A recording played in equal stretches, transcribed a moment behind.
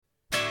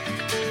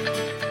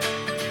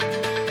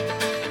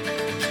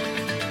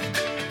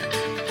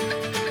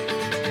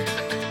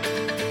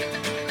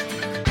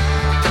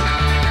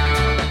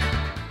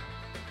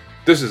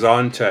This is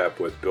On Tap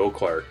with Bill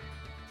Clark.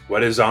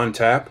 What is On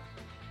Tap?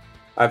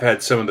 I've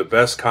had some of the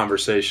best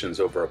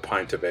conversations over a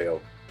pint of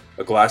ale,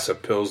 a glass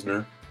of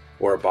Pilsner,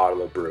 or a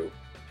bottle of brew.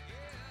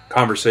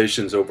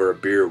 Conversations over a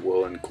beer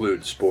will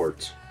include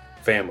sports,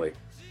 family,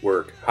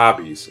 work,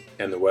 hobbies,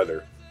 and the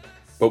weather.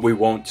 But we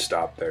won't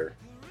stop there.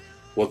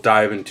 We'll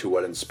dive into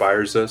what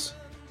inspires us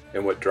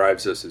and what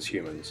drives us as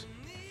humans.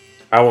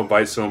 I will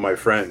invite some of my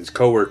friends,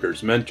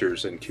 coworkers,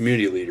 mentors, and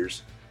community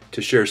leaders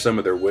to share some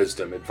of their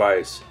wisdom,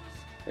 advice,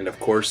 and of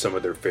course some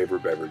of their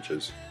favorite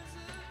beverages.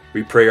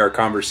 We pray our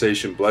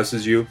conversation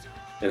blesses you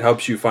and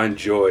helps you find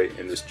joy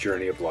in this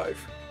journey of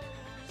life.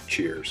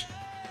 Cheers.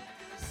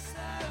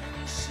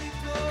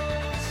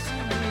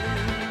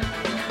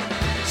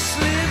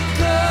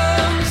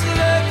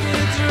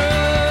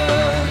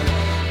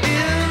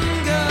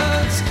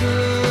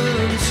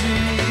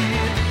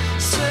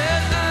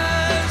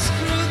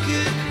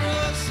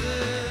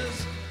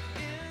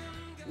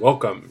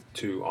 Welcome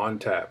to On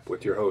Tap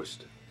with your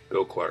host,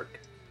 Bill Clark.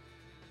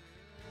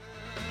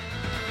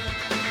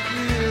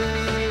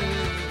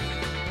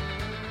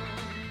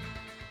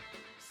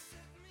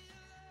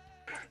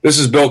 This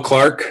is Bill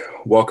Clark.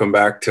 Welcome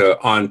back to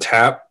On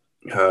Tap.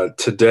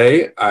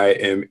 Today, I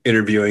am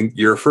interviewing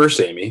your first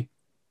Amy.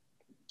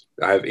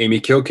 I have Amy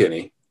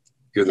Kilkenny.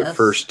 You're the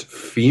first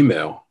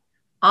female.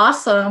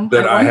 Awesome.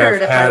 I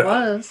wondered if I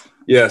was.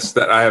 Yes,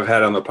 that I have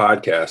had on the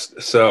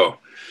podcast. So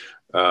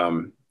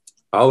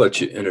I'll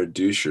let you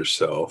introduce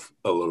yourself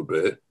a little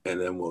bit, and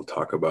then we'll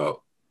talk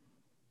about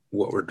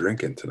what we're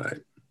drinking tonight.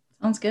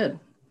 Sounds good.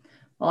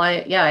 Well,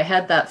 I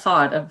had that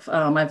thought of,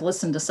 I've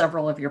listened to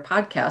several of your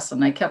podcasts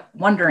and I kept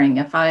wondering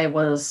if I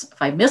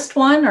missed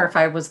one or if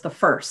I was the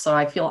first. So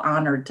I feel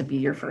honored to be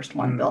your first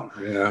one, Bill.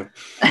 Yeah.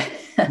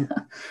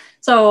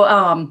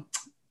 So,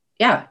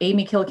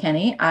 Amy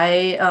Kilkenny.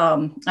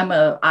 I'm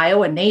a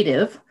Iowa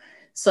native.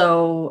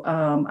 So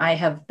I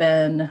have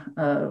been,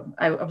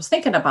 I was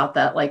thinking about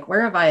that, like,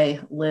 where have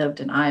I lived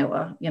in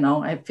Iowa? You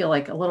know, I feel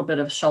like a little bit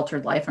of a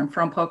sheltered life. I'm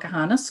from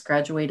Pocahontas,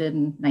 graduated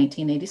in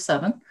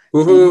 1987.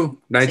 Woohoo!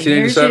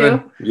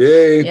 1987.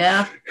 Yay!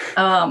 Yeah.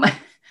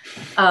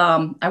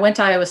 I went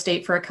to Iowa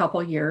State for a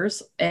couple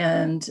years,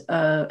 and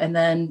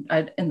then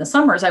in the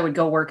summers I would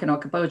go work in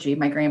Okoboji.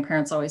 My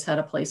grandparents always had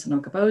a place in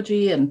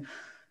Okoboji, and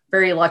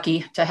very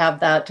lucky to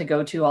have that to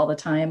go to all the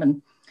time.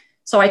 And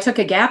so I took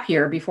a gap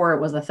year before it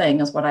was a thing,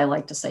 is what I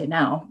like to say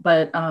now.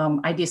 But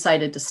I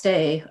decided to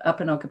stay up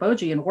in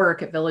Okoboji and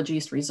work at Village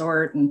East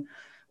Resort and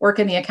work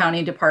in the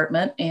accounting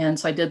department. And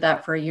so I did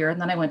that for a year.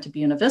 And then I went to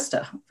Buena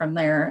Vista from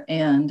there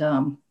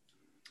and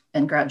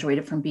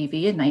graduated from BV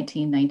in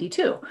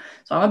 1992.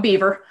 So I'm a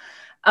Beaver.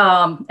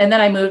 And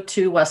then I moved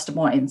to West Des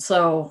Moines.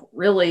 So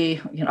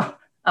really,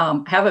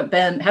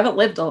 haven't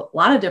lived a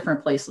lot of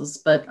different places,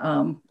 but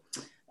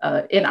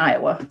in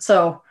Iowa.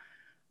 So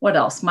what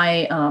else?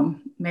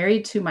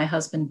 Married to my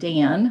husband,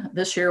 Dan.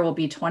 This year will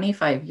be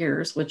 25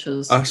 years, which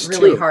is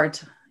really hard.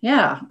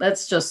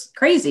 That's just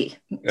crazy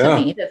to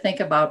me to think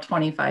about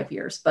 25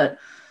 years. But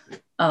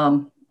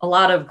a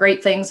lot of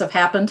great things have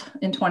happened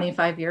in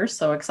 25 years.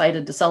 So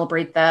excited to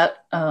celebrate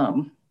that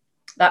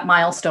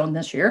milestone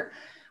this year.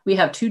 We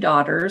have two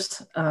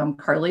daughters.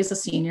 Carly's a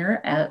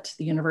senior at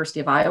the University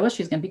of Iowa.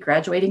 She's going to be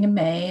graduating in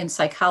May in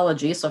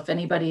psychology. So if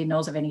anybody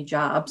knows of any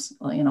jobs,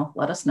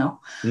 let us know.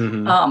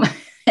 Mm-hmm.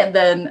 And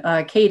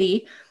then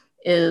Katie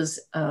is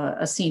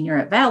a senior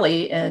at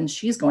Valley, and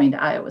she's going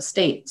to Iowa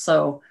State.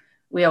 So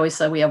we always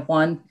say we have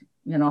one,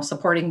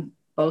 supporting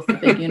both the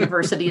big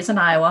universities in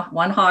Iowa,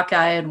 one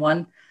Hawkeye and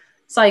one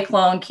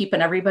Cyclone,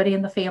 keeping everybody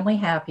in the family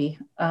happy.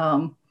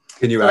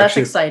 That's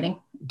exciting.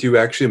 Do you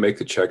actually make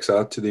the checks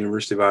out to the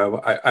University of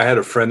Iowa? I had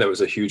a friend that was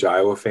a huge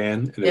Iowa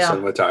fan, and his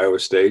son went to Iowa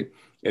State,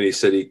 and he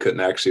said he couldn't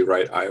actually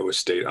write Iowa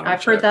State on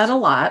I've heard that a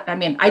lot. I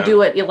mean, I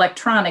do it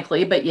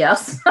electronically, but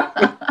yes.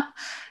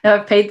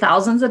 I've paid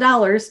thousands of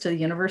dollars to the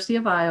University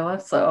of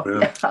Iowa. So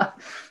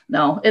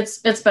no, it's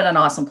been an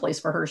awesome place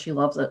for her. She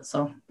loves it.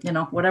 So,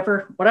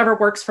 whatever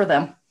works for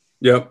them.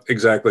 Yep,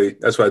 exactly.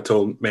 That's what I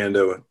told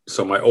Mando.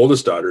 So my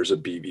oldest daughter is a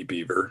BV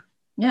Beaver.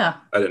 Yeah.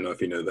 I didn't know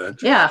if you knew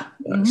that. Yeah.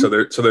 Mm-hmm.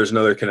 So there's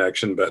another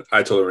connection, but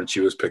I told her when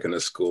she was picking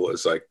a school,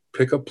 it's like,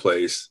 pick a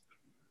place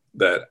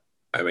that,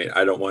 I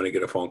don't want to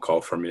get a phone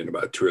call from you in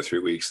about 2 or 3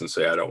 weeks and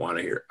say, I don't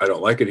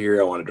like it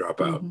here. I want to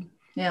drop out. Mm-hmm.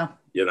 Yeah.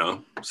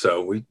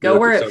 So we go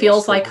where it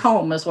feels like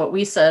home is what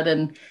we said.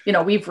 And,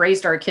 we've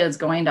raised our kids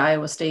going to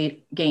Iowa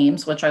State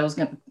games, which I was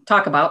going to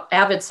talk about.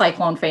 Avid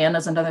Cyclone fan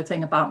is another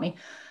thing about me.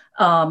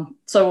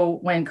 So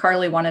when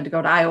Carly wanted to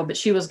go to Iowa, but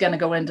she was going to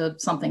go into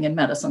something in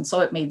medicine. So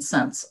it made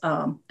sense,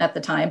 at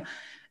the time.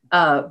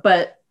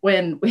 But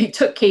when we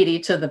took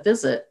Katie to the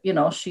visit,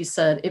 she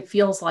said, it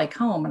feels like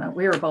home. And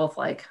we were both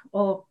like,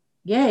 well,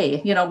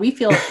 yay. We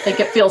think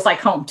it feels like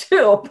home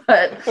too,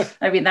 but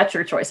that's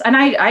your choice. And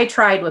I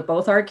tried with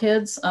both our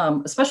kids,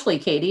 especially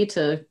Katie,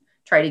 to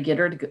try to get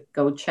her to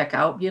go check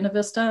out Buena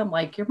Vista. I'm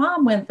like, your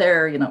mom went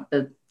there,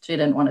 but she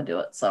didn't want to do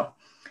it. So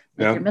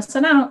you're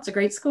missing out. It's a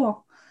great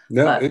school.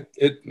 No,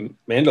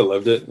 Amanda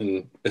loved it.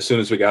 And as soon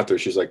as we got there,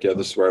 she's like, yeah,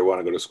 this is where I want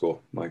to go to school.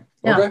 I'm like,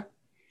 okay.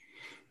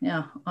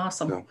 Yeah.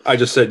 Awesome. No, I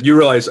just said, you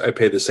realize I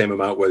pay the same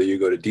amount whether you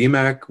go to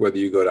DMAC, whether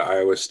you go to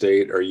Iowa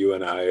State or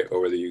UNI,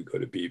 or whether you go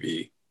to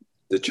BV.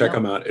 The check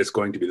amount is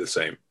going to be the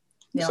same.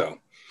 Yep. So.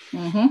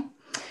 Mm-hmm.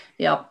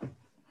 Yep.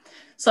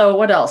 So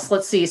what else?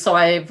 Let's see. So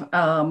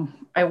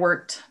I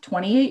worked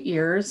 28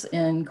 years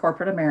in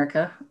corporate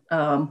America.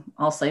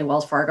 I'll say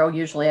Wells Fargo.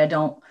 Usually I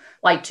don't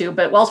like to,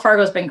 but Wells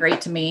Fargo has been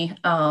great to me.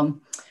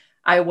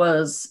 I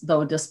was,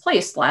 though,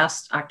 displaced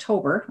last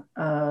October,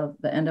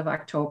 the end of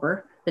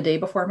October, the day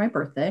before my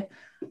birthday.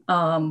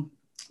 But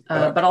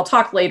I'll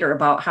talk later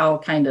about how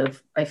kind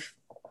of I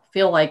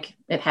feel like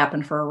it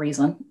happened for a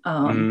reason.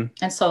 And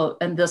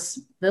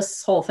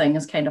this whole thing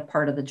is kind of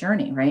part of the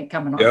journey, right?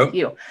 Coming off of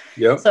you.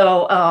 Yep.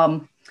 So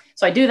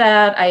I do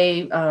that.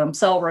 I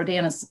sell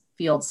Rodanus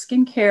Field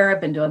skincare.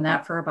 I've been doing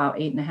that for about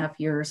 8.5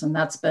 years, and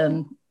that's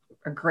been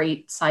a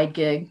great side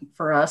gig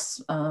for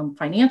us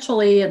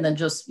financially, and then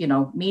just,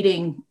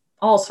 meeting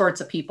all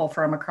sorts of people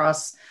from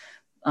across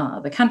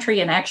the country,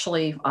 and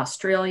actually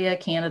Australia,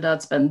 Canada.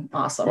 It's been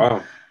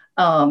awesome.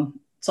 Wow.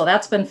 So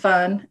that's been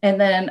fun. And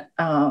then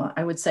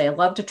I would say I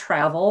love to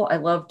travel. I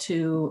love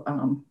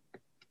to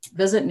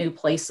visit new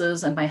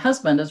places. And my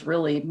husband has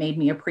really made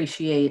me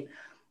appreciate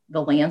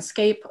the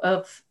landscape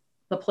of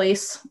the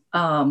place.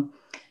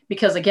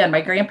 Because again,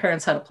 my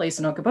grandparents had a place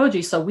in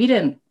Okoboji. So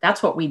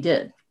that's what we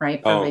did,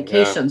 right? For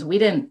vacations. Yeah. We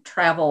didn't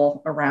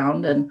travel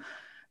around.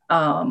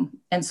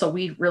 And so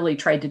we really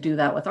tried to do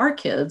that with our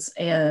kids.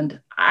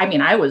 And I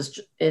mean, I was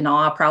in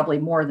awe probably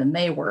more than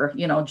they were,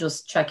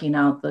 just checking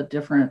out the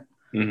different,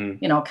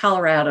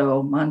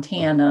 Colorado,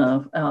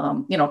 Montana,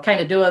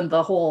 kind of doing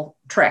the whole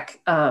trek.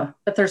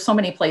 But there's so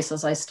many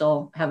places I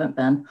still haven't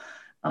been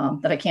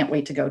that I can't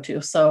wait to go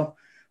to. So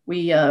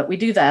we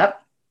do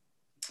that.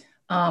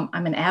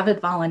 I'm an avid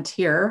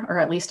volunteer, or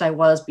at least I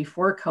was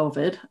before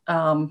COVID.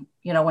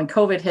 When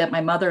COVID hit,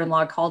 my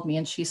mother-in-law called me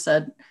and she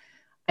said,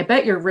 I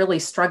bet you're really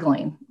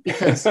struggling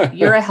because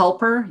you're a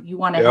helper. You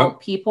want to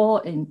help people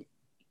and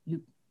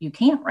you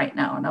can't right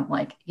now. And I'm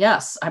like,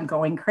 yes, I'm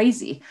going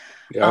crazy.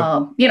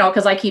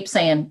 Because I keep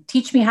saying,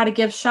 teach me how to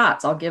give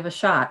shots. I'll give a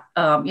shot.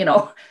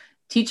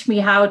 Teach me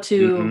how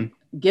to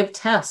give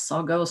tests.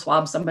 I'll go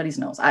swab somebody's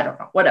nose. I don't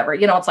know, whatever.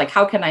 It's like,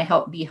 how can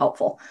I be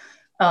helpful?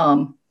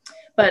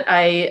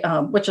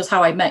 But which is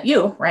how I met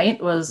you, right?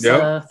 Was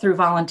through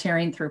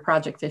volunteering through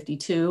Project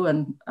 52.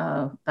 And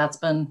that's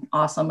been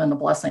awesome and a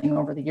blessing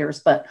over the years.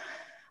 But,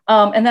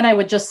 and then I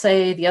would just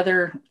say the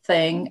other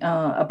thing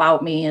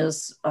about me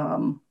is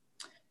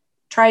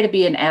try to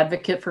be an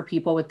advocate for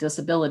people with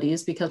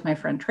disabilities, because my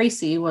friend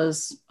Tracy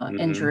was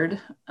injured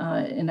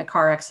in a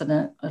car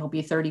accident. It'll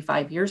be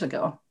 35 years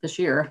ago this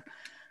year,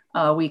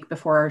 a week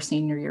before our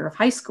senior year of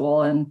high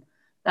school. And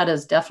that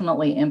has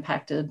definitely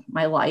impacted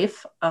my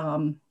life.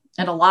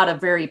 In a lot of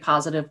very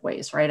positive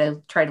ways, right? I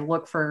try to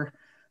look for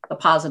the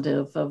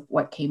positive of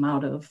what came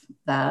out of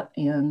that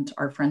and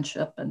our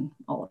friendship and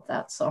all of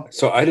that.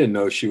 So I didn't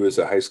know she was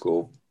a high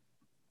school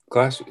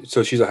class.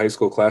 So she's a high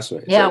school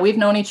classmate. Yeah, we've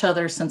known each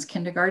other since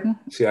kindergarten.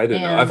 See, I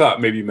didn't know. I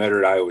thought maybe you met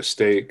her at Iowa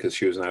State because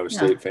she was an Iowa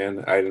State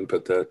fan. I didn't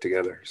put that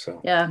together.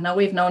 So yeah, no,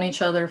 we've known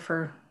each other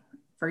for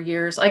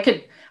years. I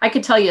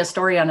could tell you a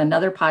story on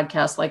another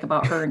podcast, like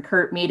about her and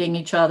Kurt meeting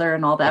each other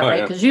and all that,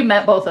 right? Because you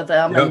met both of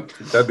them. Yep,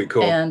 that'd be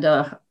cool. And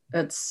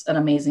it's an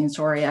amazing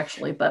story,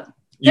 actually. But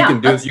you can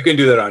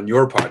do that on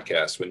your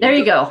podcast. There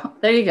you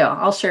go.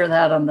 I'll share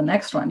that on the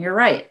next one. You're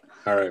right.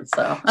 All right.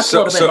 So that's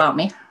a little bit about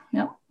me.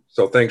 Yep.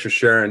 So thanks for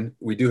sharing.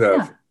 We do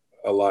have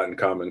a lot in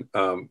common.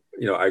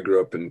 I grew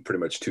up in pretty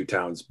much two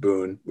towns,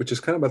 Boone, which is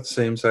kind of about the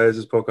same size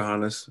as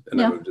Pocahontas,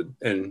 and I moved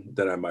and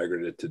then I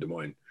migrated to Des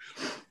Moines.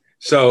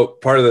 So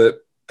part of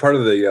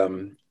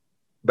the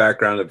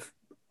background of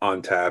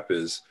On Tap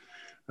is,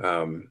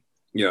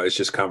 it's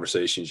just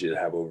conversations you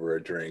have over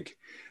a drink.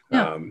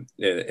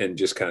 And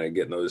just kind of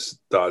getting those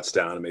thoughts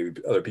down, and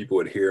maybe other people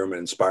would hear them and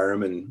inspire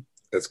them. And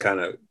that's kind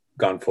of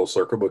gone full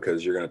circle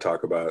because you're going to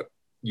talk about,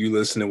 you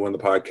listened to one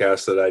of the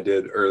podcasts that I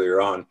did earlier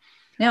on.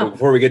 Yeah. But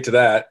before we get to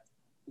that,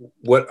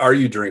 what are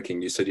you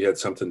drinking? You said you had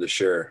something to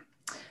share.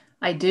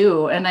 I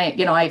do. And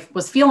I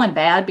was feeling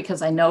bad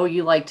because I know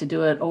you like to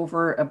do it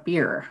over a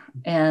beer.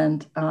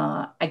 And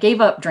I gave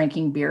up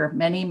drinking beer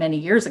many, many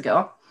years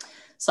ago.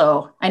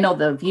 So I know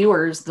the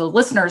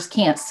listeners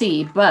can't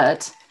see,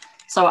 but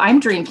so I'm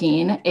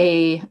drinking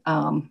a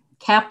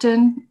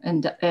Captain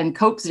and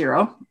Coke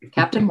Zero,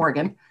 Captain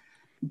Morgan,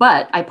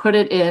 but I put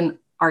it in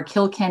our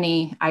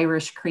Kilkenny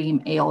Irish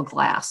Cream Ale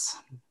glass.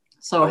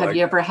 So have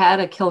you ever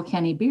had a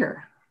Kilkenny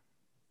beer?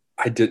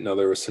 I didn't know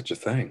there was such a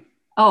thing.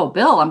 Oh,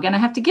 Bill, I'm going to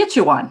have to get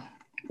you one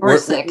or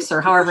six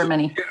or however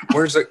many.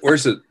 Where's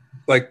it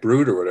like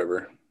brewed or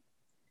whatever?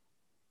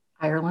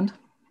 Ireland,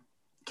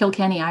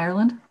 Kilkenny,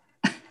 Ireland.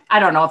 I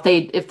don't know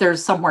if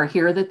there's somewhere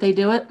here that they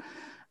do it.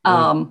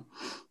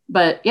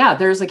 But yeah,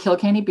 there's a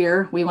Kilkenny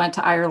beer. We went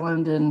to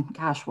Ireland in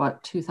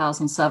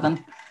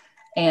 2007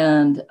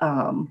 and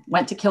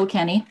went to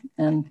Kilkenny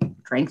and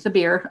drank the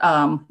beer.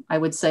 I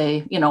would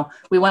say,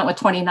 we went with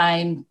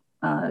 29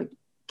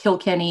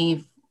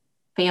 Kilkenny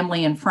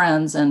family and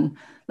friends, and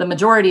the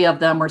majority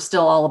of them were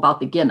still all about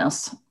the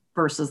Guinness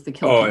versus the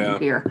Kilkenny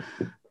beer.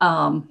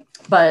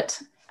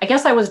 But I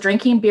guess I was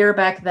drinking beer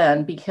back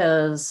then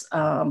because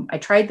I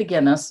tried the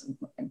Guinness,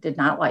 did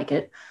not like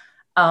it.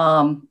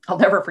 I'll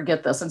never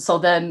forget this. And so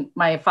then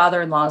my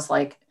father-in-law's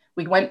like,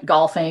 we went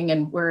golfing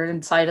and we're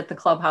inside at the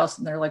clubhouse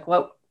and they're like,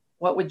 what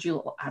would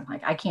you, I'm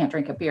like, I can't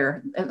drink a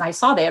beer. And I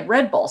saw they had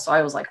Red Bull. So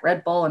I was like,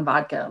 Red Bull and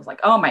vodka. I was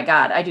like, oh my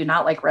God, I do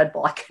not like Red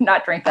Bull. I could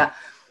not drink that.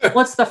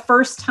 What's the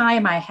first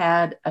time I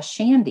had a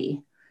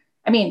shandy?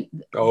 I mean,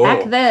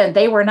 back then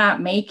they were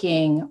not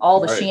making all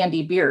the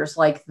shandy beers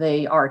like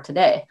they are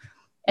today.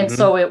 And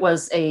so it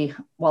was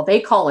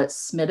they call it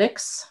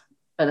Smithwick's,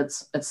 but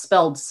it's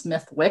spelled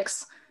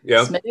Smithwick's.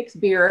 Yeah. Smithwick's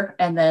beer.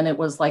 And then it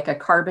was like a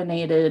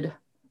carbonated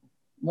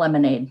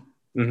lemonade.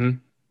 It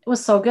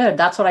was so good.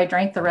 That's what I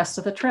drank the rest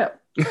of the trip.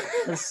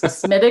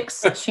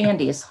 Smithwick's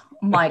shandies.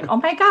 I'm like, oh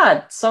my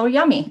God, so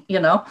yummy,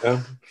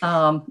 Yeah.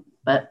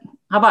 But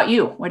how about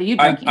you? What are you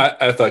drinking?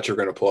 I thought you were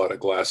going to pull out a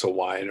glass of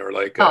wine or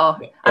like.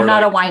 I'm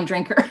not a wine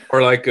drinker.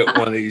 Or like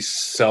one of these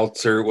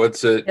seltzer.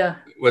 What's it? Yeah.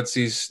 What's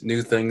these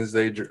new things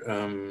they? Geez,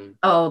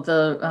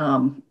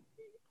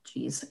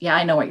 yeah,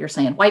 I know what you're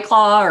saying. White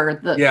Claw or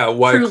the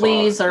White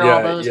Trulies Claw. Or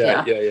all those.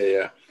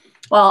 Yeah.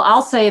 Well,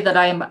 I'll say that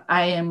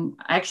I am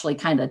actually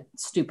kind of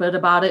stupid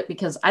about it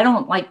because I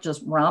don't like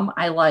just rum.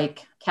 I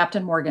like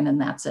Captain Morgan and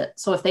that's it.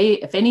 So if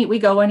we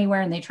go anywhere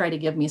and they try to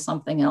give me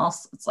something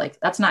else, it's like,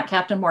 that's not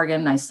Captain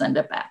Morgan. And I send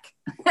it back.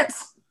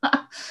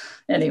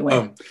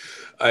 Anyway.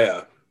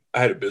 I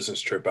had a business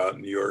trip out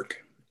in New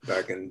York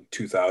back in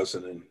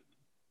 2000 and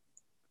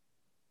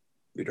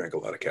we drank a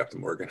lot of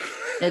Captain Morgan.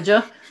 Did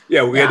you?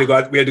 Yeah, we had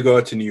to go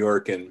out to New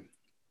York and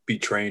be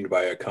trained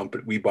by a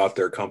company. We bought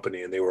their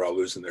company and they were all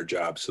losing their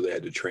jobs. So they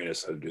had to train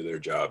us how to do their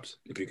jobs.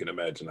 If you can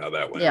imagine how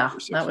that went. Yeah,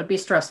 that would be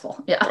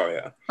stressful. Yeah. Oh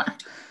yeah.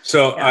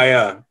 So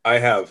I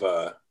have,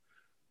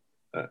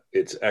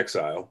 it's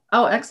Exile.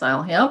 Oh,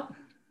 Exile. Yep.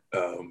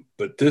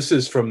 But this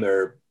is from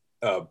their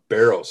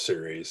barrel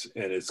series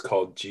and it's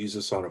called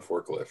Jesus on a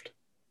Forklift.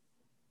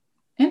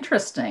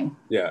 Interesting.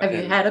 Yeah. Have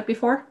you had it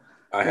before?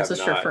 I have not. This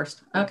is your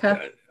first.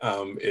 Okay.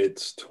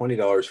 It's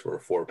 $20 for a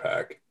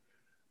 4-pack.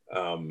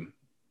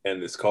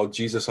 And it's called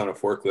Jesus on a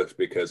Forklift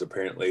because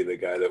apparently the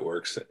guy that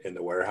works in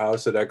the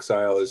warehouse at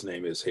Exile, his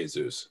name is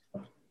Jesus.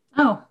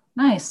 Oh,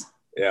 nice.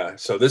 Yeah.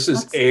 So this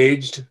is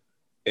aged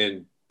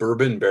in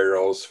bourbon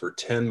barrels for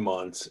 10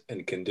 months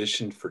and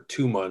conditioned for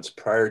 2 months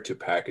prior to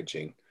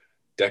packaging.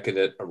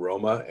 Decadent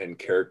aroma and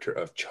character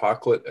of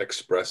chocolate,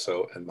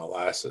 espresso, and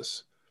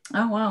molasses.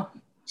 Oh, wow.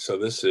 So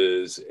this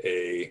is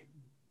a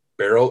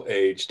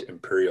barrel-aged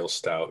imperial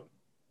stout.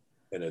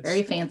 And it's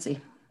very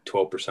fancy.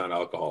 12%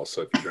 alcohol.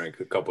 So if you drink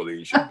a couple of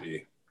these, you'd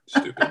be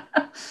stupid.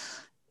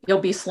 You'll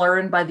be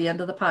slurring by the end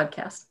of the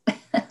podcast.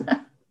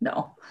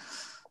 No.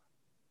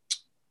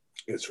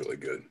 It's really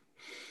good.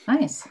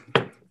 Nice.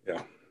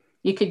 Yeah.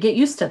 You could get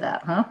used to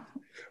that, huh?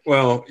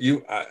 Well,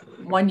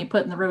 one you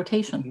put in the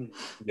rotation.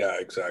 Yeah,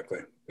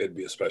 exactly. It'd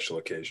be a special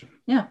occasion.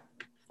 Yeah.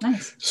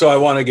 Nice. So I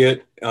want to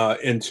get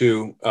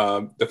into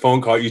the phone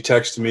call. You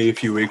texted me a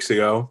few weeks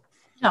ago.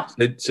 Yeah.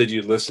 It said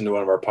you'd listened to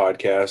one of our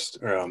podcasts.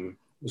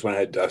 Was when I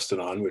had Dustin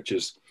on, which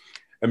is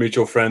a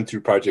mutual friend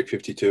through Project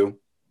 52.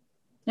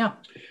 Yeah.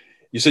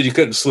 You said you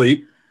couldn't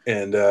sleep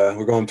and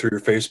we're going through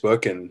your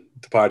Facebook and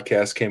the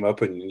podcast came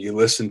up and you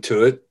listened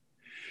to it.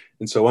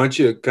 And so why don't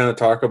you kind of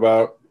talk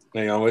about,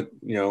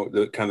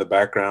 the kind of the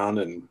background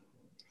and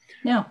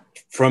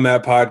from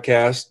that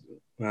podcast,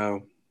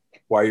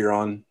 why you're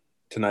on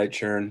tonight,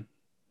 sharing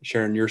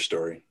your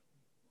story.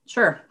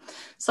 Sure.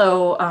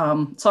 So I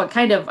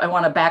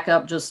want to back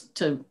up just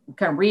to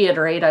kind of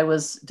reiterate, I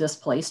was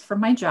displaced from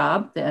my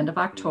job the end of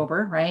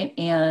October, right?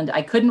 And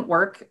I couldn't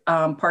work.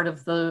 Part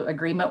of the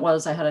agreement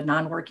was I had a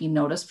non-working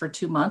notice for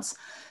 2 months.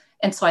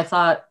 And so I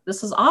thought,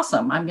 this is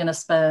awesome. I'm going to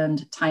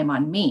spend time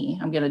on me.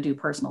 I'm going to do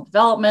personal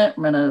development.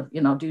 I'm going to,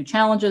 do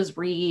challenges,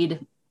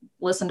 read,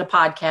 listen to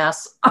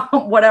podcasts,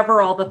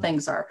 whatever all the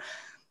things are.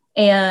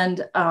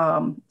 And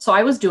so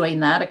I was doing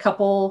that. A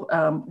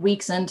couple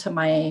weeks into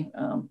my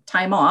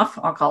time off,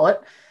 I'll call it,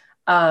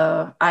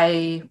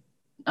 I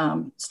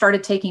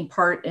started taking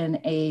part in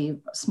a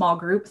small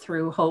group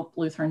through Hope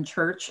Lutheran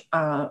Church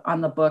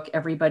on the book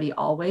Everybody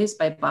Always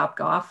by Bob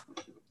Goff.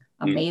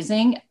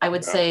 Amazing. I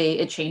would say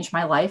it changed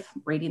my life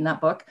reading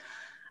that book.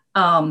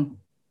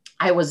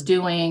 I was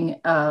doing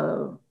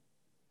a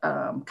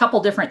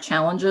couple different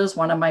challenges.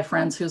 One of my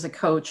friends who's a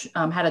coach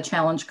had a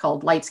challenge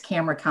called Lights,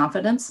 Camera,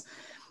 Confidence.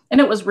 And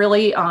it was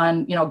really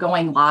on,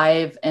 going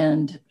live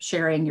and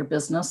sharing your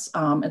business.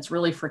 It's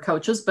really for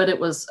coaches, but it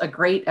was a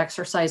great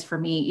exercise for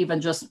me,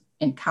 even just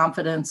in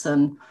confidence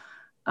and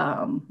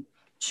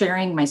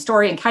sharing my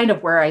story and kind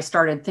of where I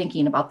started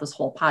thinking about this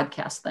whole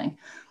podcast thing.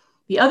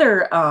 The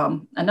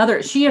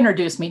other, she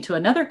introduced me to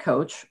another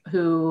coach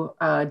who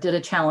did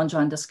a challenge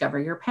on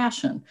Discover Your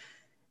Passion.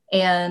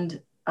 And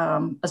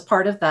as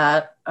part of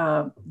that,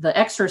 the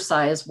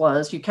exercise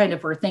was you kind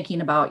of were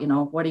thinking about,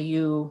 what do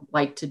you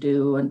like to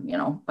do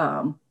and,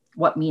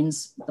 what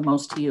means the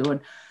most to you. And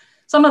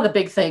some of the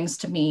big things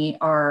to me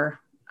are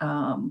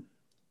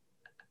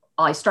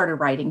I started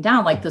writing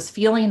down like this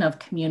feeling of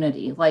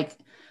community. Like,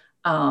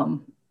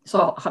 so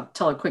I'll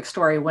tell a quick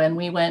story. When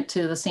we went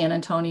to the San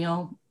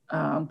Antonio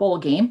bowl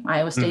game,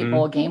 Iowa State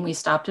bowl game, we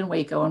stopped in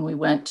Waco and we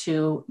went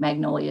to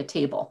Magnolia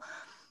Table,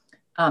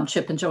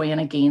 Chip and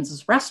Joanna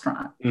Gaines's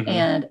restaurant.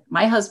 And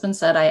my husband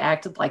said I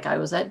acted like I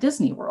was at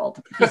Disney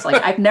World. He's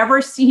like, I've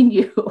never seen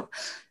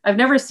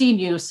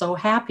you so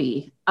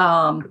happy.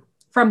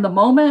 From the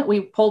moment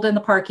we pulled in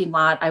the parking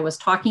lot, I was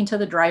talking to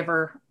the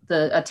driver,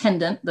 the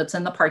attendant that's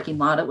in the parking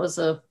lot. It was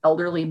an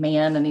elderly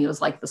man and he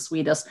was like the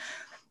sweetest.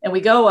 And we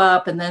go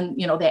up and then,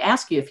 they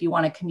ask you if you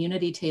want a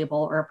community table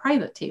or a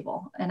private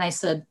table. And I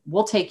said,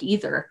 we'll take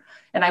either.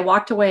 And I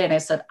walked away and I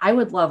said, I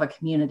would love a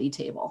community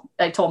table.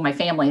 I told my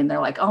family and they're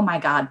like, oh my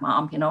God,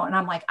 Mom, and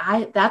I'm like,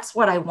 that's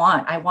what I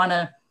want. I want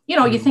to,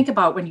 you think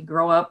about when you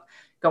grow up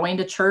going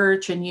to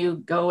church and you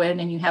go in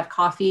and you have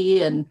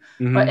coffee and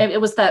it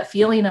was that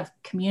feeling of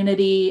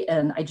community.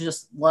 And I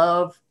just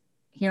love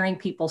hearing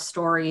people's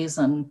stories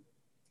and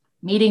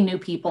meeting new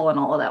people and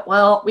all of that.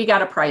 Well, we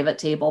got a private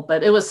table,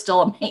 but it was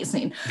still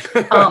amazing.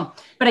 But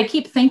I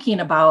keep thinking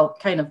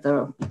about kind of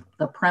the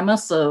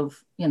premise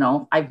of,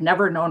 I've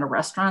never known a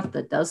restaurant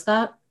that does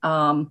that.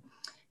 And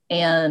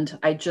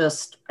I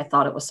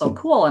thought it was so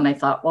cool. And I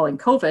thought, well, in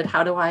COVID,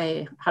 how do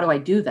I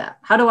do that?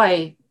 How do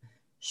I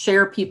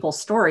share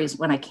people's stories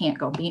when I can't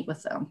go meet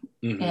with them?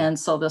 And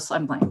so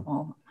I'm like,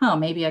 well,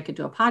 maybe I could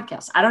do a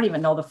podcast. I don't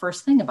even know the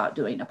first thing about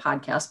doing a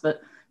podcast,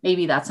 but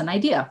maybe that's an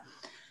idea.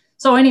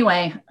 So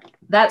anyway,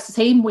 that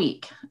same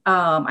week,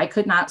 I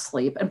could not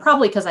sleep, and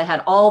probably because I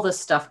had all this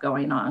stuff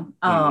going on.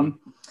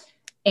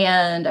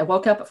 And I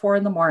woke up at 4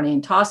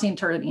 a.m, tossing,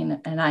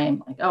 turning, and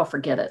I'm like, oh,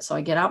 forget it. So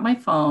I get out my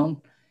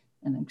phone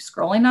and I'm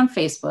scrolling on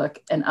Facebook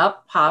and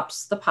up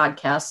pops the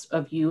podcast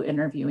of you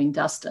interviewing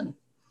Dustin.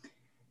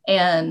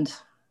 And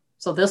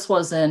so this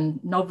was in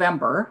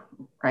November,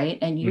 right?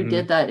 And you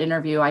did that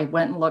interview. I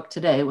went and looked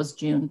today. It was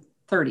June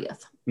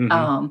 30th.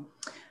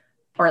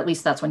 Or at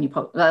least that's when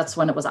that's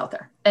when it was out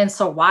there. And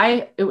so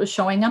why it was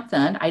showing up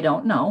then, I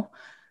don't know.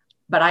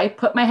 But I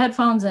put my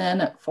headphones in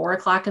at 4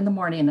 a.m.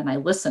 and I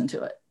listened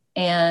to it.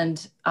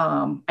 And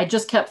I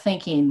just kept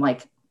thinking,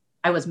 like,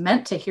 I was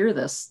meant to hear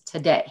this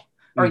today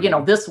or,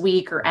 this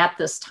week or at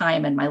this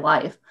time in my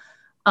life.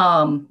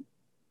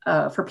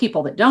 For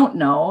people that don't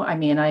know, I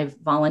mean, I've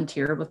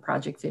volunteered with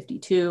Project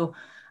 52.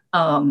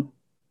 I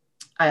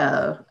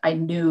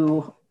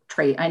know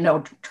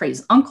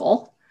Trey's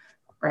uncle,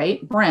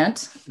 right?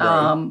 Brent.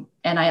 Right.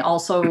 And I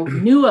also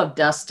knew of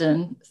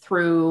Dustin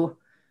through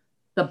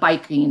the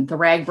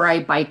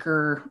RAGBRAI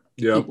biker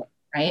people,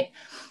 right?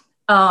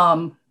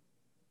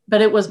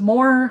 But it was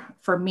more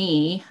for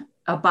me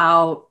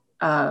about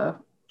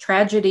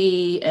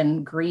tragedy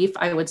and grief,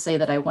 I would say,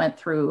 that I went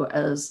through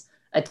as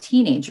a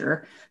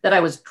teenager, that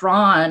I was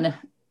drawn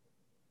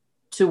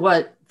to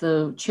what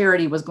the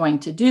charity was going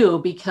to do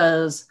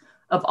because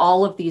of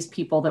all of these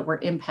people that were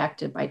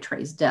impacted by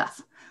Trey's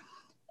death.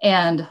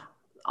 And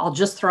I'll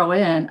just throw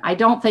in, I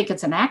don't think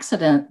it's an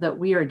accident that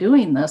we are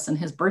doing this and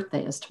his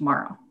birthday is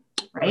tomorrow,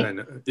 right?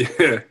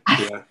 Yeah.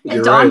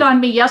 It dawned on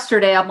me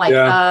yesterday. I'm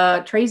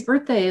like, Trey's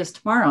birthday is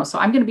tomorrow. So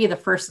I'm going to be the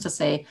first to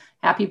say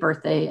happy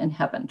birthday in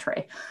heaven,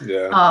 Trey.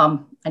 Yeah.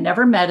 I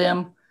never met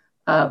him,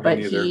 but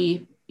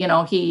he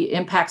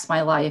impacts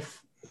my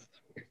life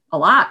a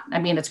lot. I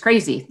mean, it's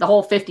crazy. The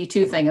whole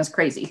 52 thing is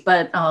crazy,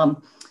 but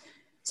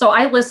so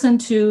I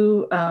listened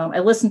to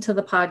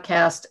the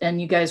podcast and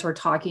you guys were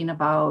talking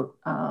about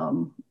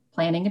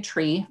planting a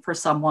tree for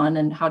someone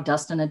and how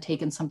Dustin had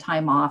taken some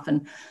time off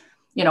and,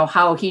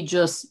 how he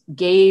just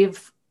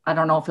gave, I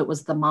don't know if it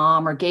was the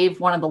mom or gave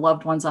one of the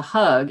loved ones a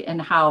hug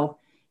and how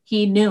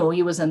he knew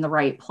he was in the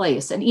right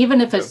place. And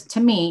even if it's, to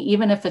me,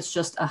 even if it's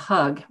just a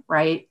hug,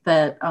 right,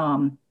 that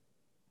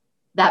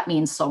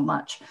means so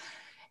much.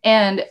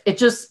 And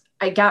it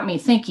got me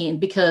thinking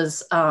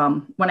because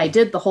when I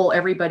did the whole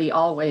Everybody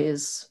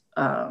Always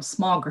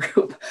small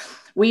group,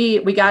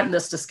 we got in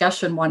this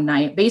discussion one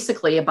night,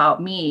 basically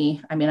about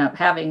me. I mean, I'm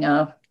having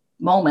a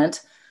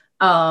moment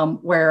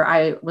where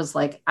I was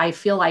like, I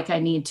feel like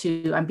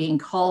I'm being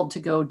called to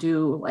go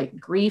do like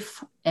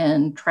grief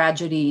and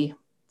tragedy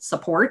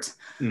support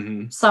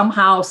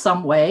somehow,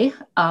 some way.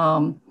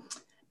 And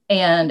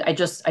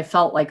I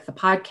felt like the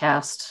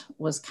podcast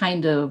was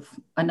kind of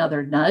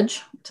another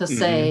nudge to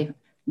say,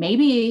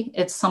 maybe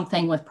it's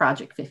something with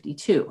Project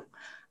 52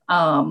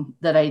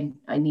 that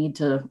I need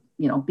to,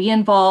 be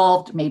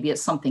involved. Maybe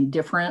it's something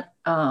different,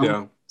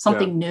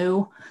 something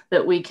new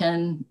that we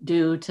can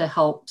do to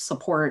help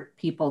support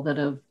people that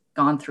have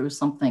gone through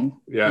something,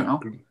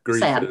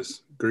 sad.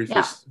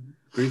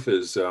 Grief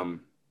is,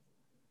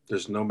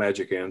 there's no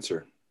magic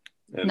answer.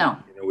 And, no.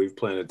 We've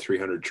planted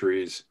 300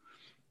 trees,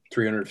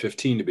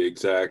 315 to be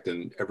exact,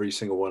 and every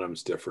single one of them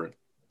is different.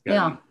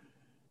 And,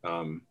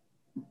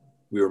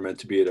 we were meant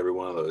to be at every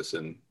one of those,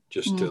 and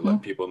just to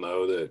let people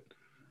know that,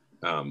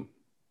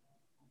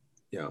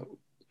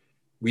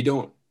 we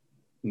don't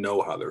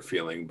know how they're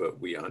feeling, but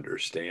we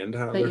understand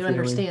how they're feeling.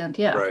 Understand,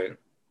 yeah. Right.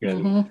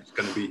 And it's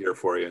going to be here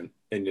for you.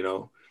 And,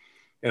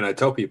 and I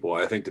tell people,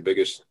 I think the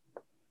biggest,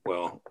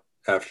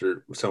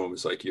 after someone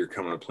was like, you're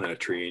coming to plant a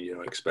tree and you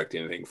don't expect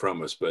anything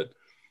from us, but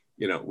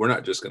we're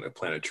not just going to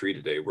plant a tree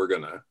today. We're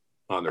going to,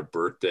 on their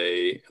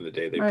birthday and the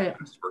day they Right.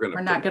 passed, we're going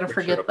to not going to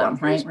forget them,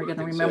 right? We're going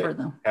to remember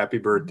them. Happy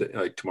birthday.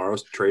 Like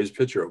tomorrow's Trey's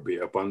picture will be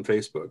up on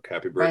Facebook.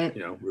 Happy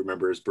birthday. Right.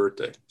 Remember his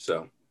birthday.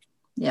 So,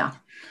 yeah.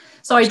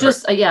 So I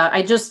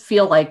just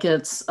feel like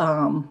it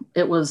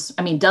was,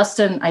 I mean,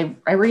 Dustin, I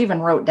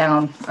even wrote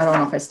down, I don't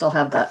know if I still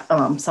have that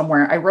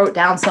somewhere. I wrote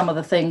down some of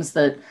the things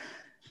that,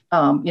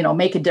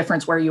 make a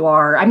difference where you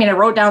are. I mean, I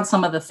wrote down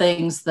some of the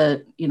things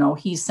that,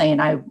 he's saying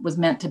I was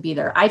meant to be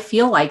there. I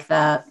feel like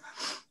that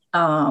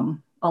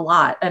a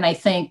lot. And I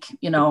think,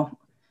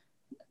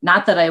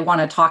 not that I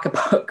want to talk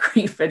about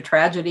grief and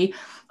tragedy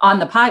on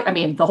the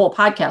whole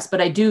podcast,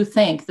 but I do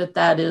think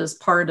that is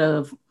part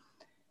of,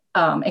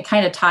 it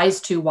kind of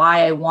ties to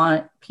why I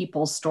want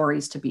people's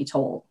stories to be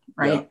told,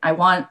 right? Yeah. I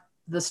want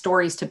the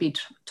stories to be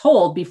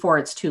told before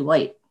it's too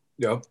late.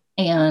 Yeah.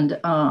 And,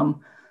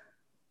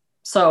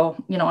 so,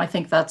 I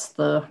think that's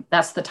the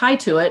tie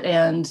to it.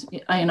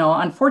 And,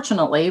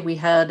 unfortunately we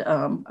had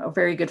a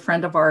very good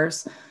friend of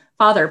ours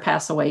father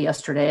pass away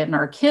yesterday, and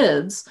our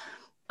kids,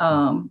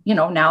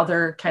 now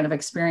they're kind of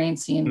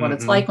experiencing what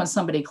it's like when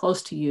somebody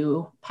close to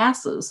you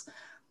passes.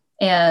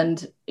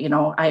 And,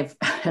 I've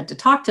had to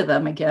talk to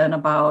them again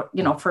about,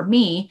 for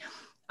me,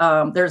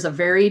 there's a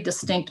very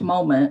distinct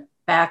moment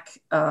back.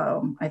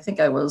 I think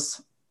I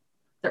was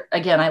there,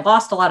 again, I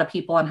lost a lot of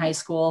people in high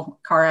school,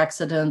 car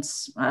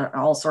accidents,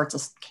 all sorts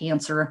of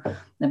cancer.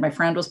 Then my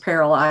friend was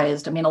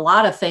paralyzed. I mean, a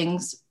lot of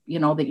things,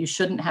 that you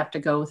shouldn't have to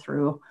go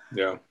through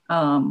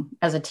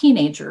as a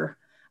teenager.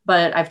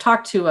 But I've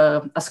talked to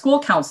a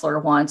school counselor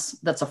once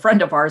that's a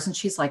friend of ours, and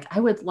she's like, I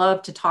would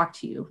love to talk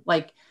to you.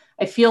 Like,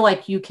 I feel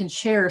like you can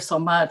share so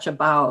much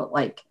about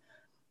like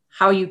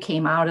how you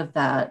came out of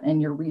that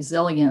and your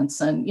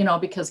resilience. And,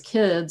 because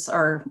kids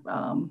are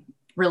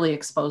really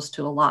exposed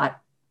to a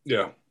lot.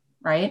 Yeah.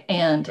 Right.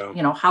 And,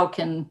 how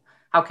can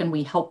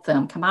we help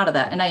them come out of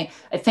that? And I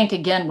think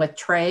again with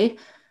Trey,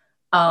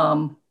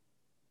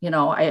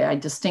 I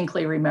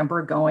distinctly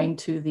remember going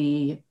to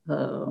the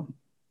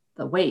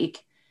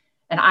wake,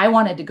 and I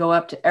wanted to go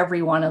up to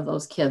every one of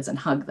those kids and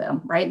hug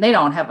them. Right. And they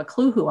don't have a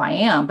clue who I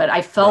am, but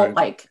I felt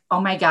like,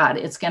 oh my God,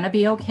 it's going to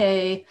be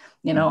okay.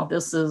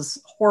 This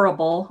is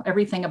horrible.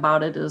 Everything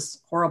about it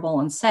is horrible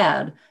and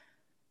sad,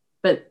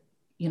 but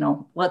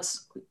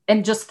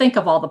and just think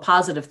of all the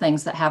positive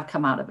things that have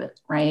come out of it.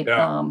 Right.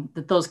 Yeah.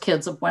 That those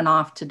kids have went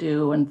off to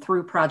do and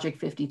through Project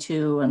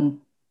 52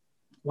 and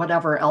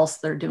whatever else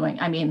they're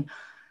doing. I mean,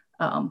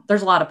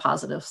 there's a lot of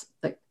positives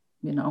that,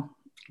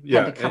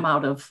 had to come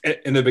out of.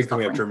 And the big thing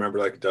we have to remember,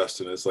 like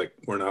Dustin, is like,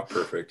 we're not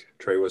perfect.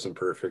 Trey wasn't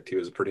perfect. He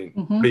was a pretty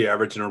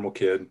average, normal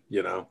kid,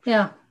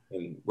 Yeah.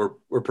 And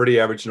we're pretty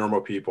average,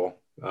 normal people.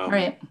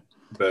 Right.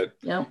 But,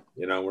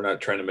 we're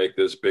not trying to make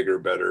this bigger,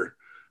 better.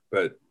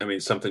 But I mean,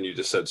 something you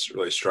just said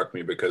really struck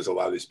me, because a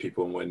lot of these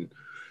people, when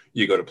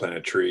you go to plant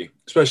a tree,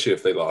 especially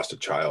if they lost a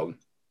child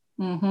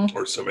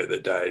or somebody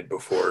that died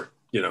before,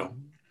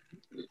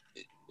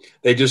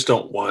 they just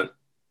don't want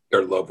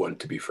their loved one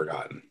to be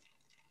forgotten.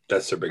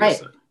 That's their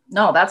biggest thing.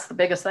 No, that's the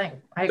biggest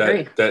thing. I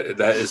agree.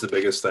 That is the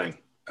biggest thing.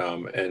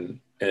 And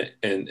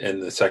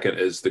the second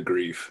is the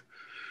grief,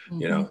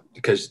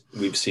 because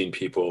we've seen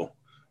people,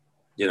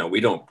 we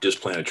don't just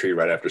plant a tree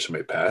right after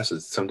somebody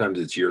passes. Sometimes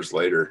it's years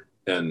later,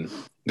 and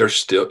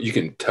you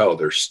can tell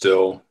they're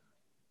still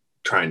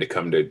trying to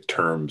come to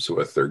terms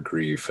with their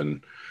grief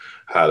and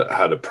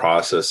how to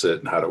process it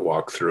and how to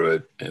walk through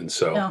it. And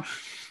so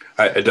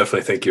I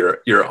definitely think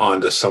you're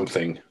onto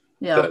something.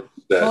 Yeah.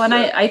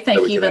 I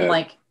think even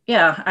like,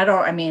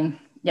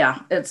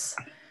 it's,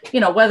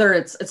 whether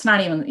it's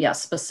not even,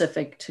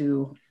 specific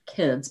to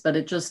kids, but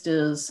it just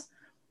is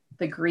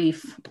the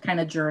grief kind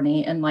of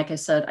journey. And like I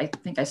said, I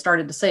think I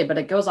started to say, but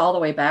it goes all the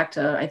way back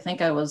to, I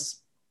think I was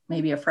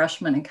maybe a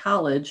freshman in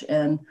college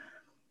and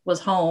was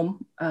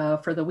home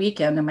for the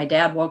weekend. And my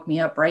dad woke me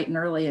up bright and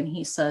early, and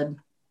he said,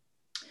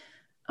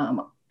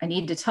 I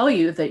need to tell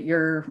you that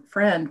your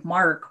friend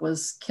Mark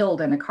was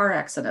killed in a car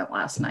accident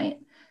last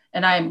night.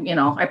 And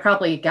I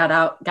probably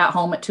got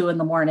home at 2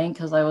 a.m.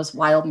 because I was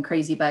wild and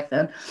crazy back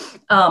then.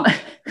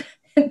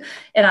 And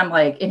I'm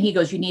like, and he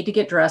goes, you need to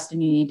get dressed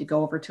and you need to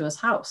go over to his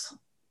house.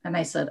 And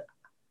I said,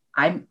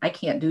 I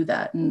can't do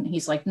that. And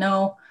he's like,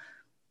 no,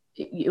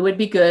 it would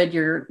be good.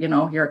 You're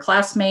a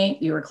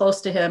classmate. You were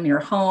close to him. You're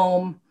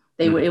home.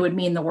 It would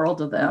mean the world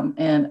to them.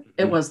 And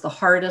it was the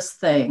hardest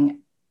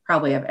thing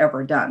probably I've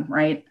ever done.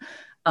 Right.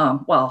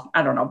 Well,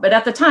 I don't know, but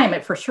at the time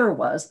it for sure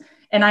was.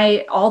 And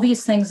all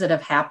these things that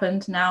have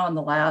happened now in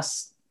the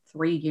last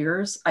 3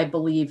 years, I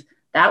believe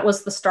that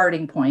was the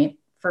starting point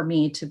for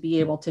me to be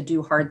able to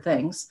do hard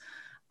things.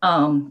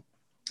 And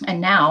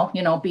now,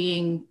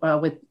 being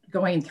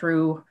going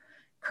through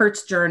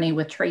Kurt's journey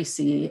with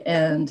Tracy,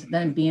 and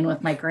then being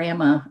with my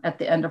grandma at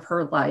the end of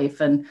her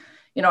life. And,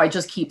 I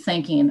just keep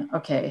thinking,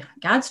 okay,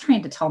 God's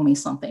trying to tell me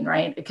something,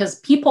 right? Because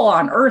people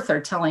on earth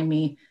are telling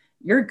me,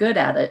 you're good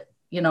at it.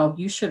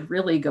 You should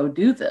really go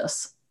do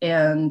this.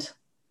 And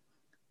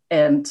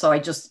so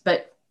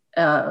but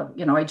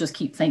I just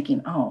keep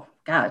thinking, oh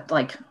God,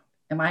 like,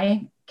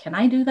 can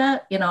I do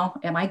that?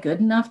 Am I good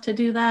enough to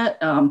do that?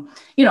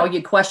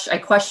 I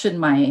question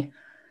my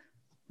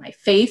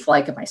faith.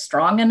 Like, am I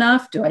strong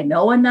enough? Do I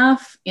know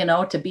enough,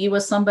 to be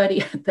with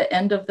somebody at the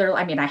end of their,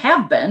 I mean, I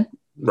have been,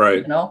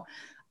 Right.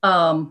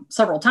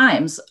 Several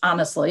times,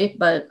 honestly,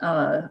 but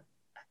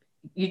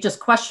you just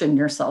question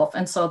yourself.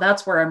 And so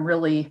that's where I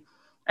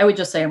would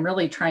just say I'm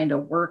really trying to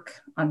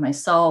work on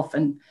myself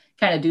and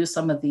kind of do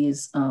some of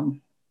these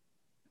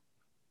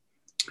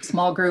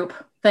small group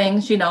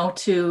things,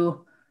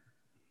 to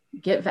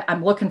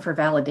I'm looking for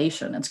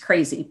validation. It's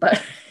crazy, but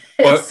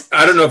well,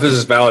 I don't know if this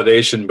is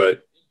validation,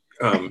 but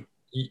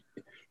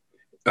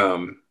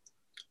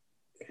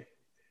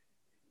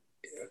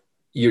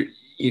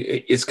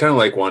it's kind of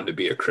like wanting to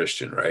be a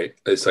Christian, right?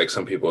 It's like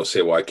some people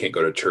say, well, I can't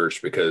go to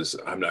church because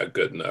I'm not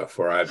good enough,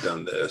 or I've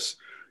done this,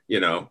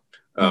 kind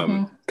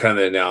of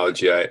the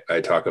analogy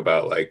I talk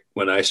about, like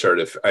when I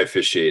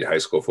officiate high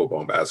school football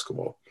and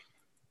basketball.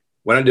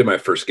 When I did my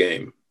first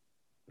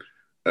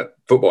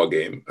football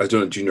game, I was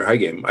doing a junior high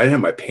game. I didn't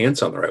have my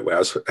pants on the right way.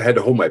 I had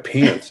to hold my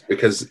pants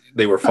because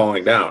they were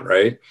falling down.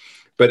 Right.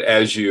 But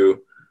as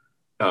you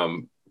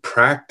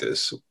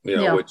practice,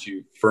 what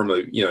you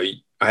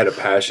firmly, I had a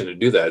passion to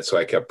do that. So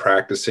I kept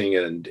practicing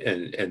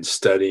and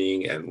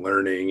studying and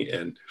learning,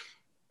 and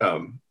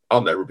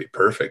I'll never be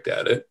perfect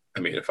at it. I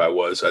mean, if I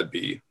was, I'd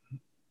be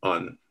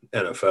on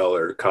NFL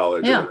or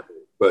college. Yeah.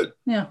 But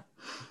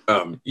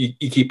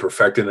you keep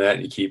perfecting that,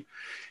 and you keep,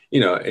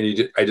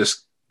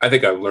 I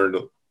think I've learned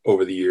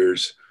over the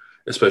years,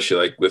 especially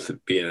like with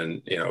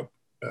being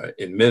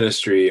in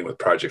ministry and with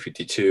Project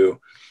 52.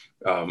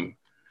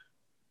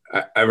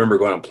 I remember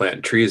going and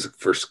planting trees the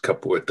first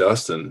couple with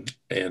Dustin,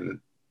 and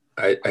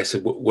I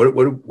said,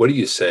 what do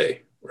you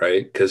say?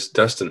 Right. Because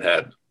Dustin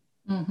had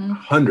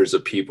hundreds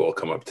of people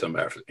come up to him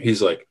after.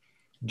 He's like,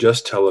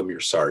 just tell them you're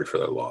sorry for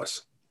their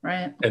loss.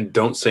 Right. And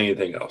don't say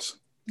anything else.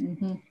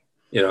 Mm-hmm.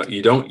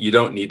 You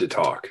don't need to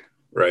talk.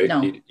 Right.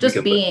 No,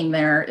 just being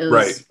there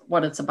is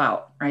what it's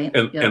about. Right.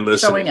 And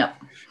listening. Showing up.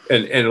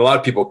 And a lot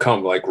of people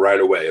come like right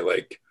away,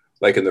 like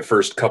in the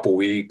first couple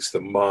weeks, the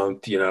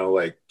month,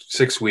 like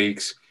 6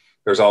 weeks,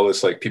 there's all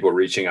this like people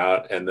reaching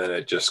out, and then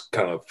it just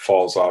kind of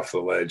falls off the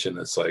ledge. And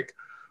it's like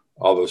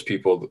all those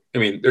people, I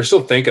mean, they're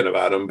still thinking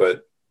about them,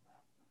 but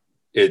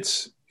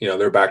it's,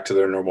 they're back to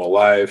their normal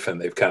life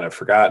and they've kind of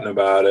forgotten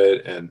about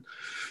it. And,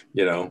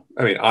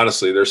 I mean,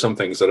 honestly, there's some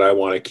things that I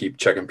want to keep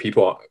checking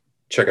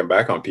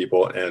back on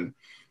people. And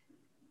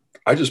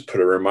I just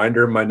put a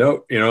reminder in my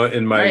note,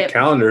 in my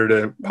calendar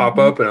to pop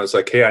up. And I was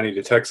like, hey, I need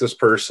to text this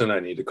person. I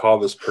need to call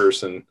this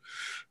person.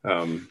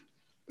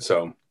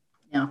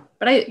 Yeah,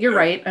 but you're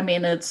right. I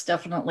mean, it's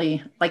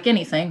definitely like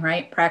anything,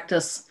 right?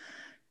 Practice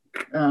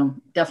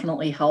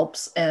definitely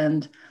helps.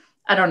 And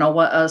I don't know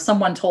what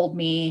someone told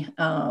me,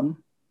 in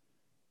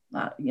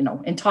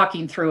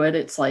talking through it,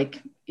 it's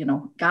like,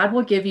 God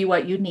will give you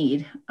what you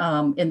need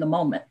in the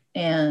moment.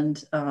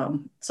 And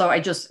so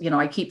I just,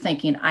 I keep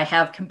thinking I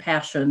have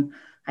compassion,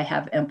 I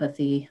have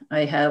empathy,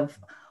 I have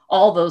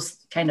all those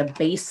kind of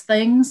base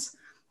things.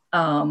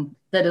 That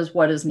is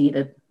what is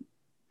needed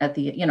at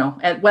the,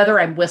 at whether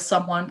I'm with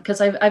someone,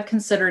 because I've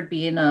considered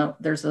being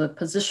there's a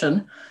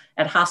position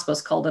at hospice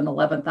called an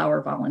 11th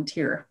hour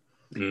volunteer.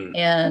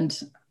 And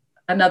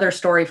another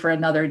story for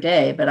another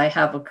day, but I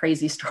have a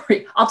crazy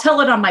story. I'll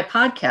tell it on my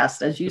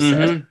podcast, as you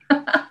said.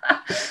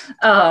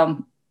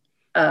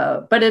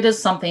 But it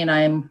is something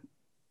I'm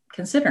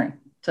considering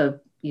to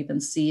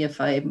even see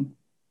if I'm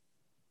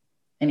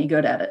any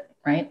good at it.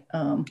 Right.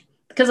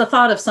 Because the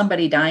thought of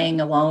somebody dying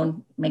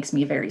alone makes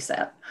me very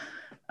sad.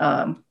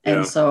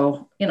 And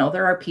so,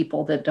 there are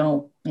people that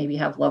don't maybe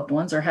have loved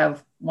ones or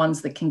have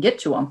ones that can get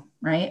to them.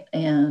 Right.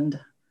 And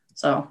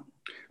so.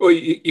 Well,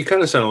 you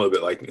kind of sound a little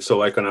bit like me. So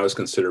like when I was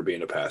considering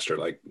being a pastor,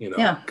 like,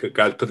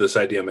 God put this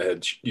idea in my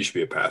head, you should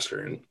be a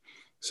pastor. And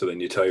so then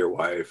you tell your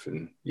wife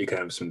and you can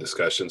have some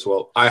discussions.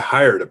 Well, I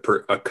hired a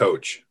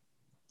coach,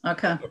 a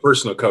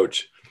personal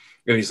coach.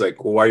 And he's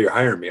like, well, why are you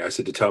hiring me? I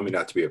said, to tell me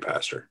not to be a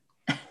pastor.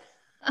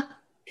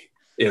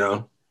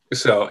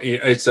 So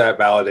it's that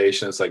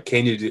validation. It's like,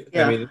 can you do,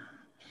 I mean,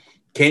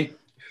 can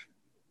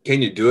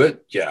you do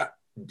it? Yeah.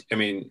 I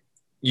mean,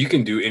 you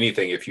can do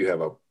anything if you have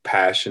a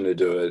passion to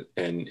do it.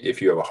 And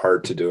if you have a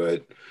heart to do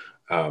it,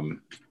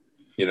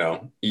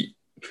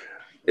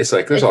 it's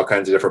like, there's all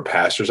kinds of different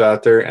pastors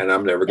out there, and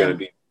I'm never going to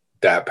be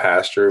that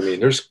pastor. I mean,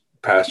 there's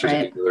pastors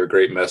that are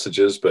great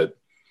messages, but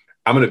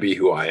I'm going to be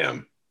who I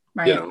am,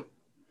 and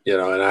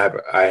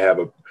I have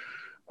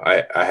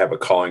a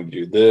calling to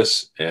do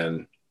this.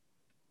 And,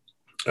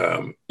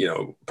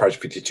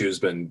 Project 52 has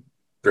been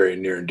very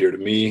near and dear to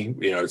me.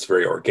 It's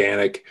very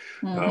organic.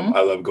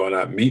 I love going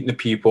out and meeting the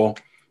people.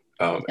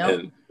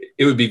 And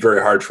it would be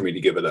very hard for me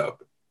to give it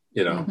up,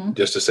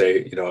 just to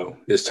say,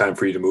 it's time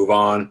for you to move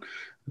on.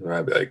 And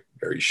I'd be like,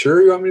 are you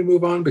sure you want me to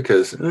move on?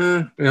 Because, it's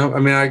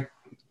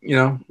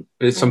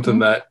something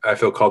that I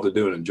feel called to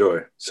do and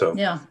enjoy.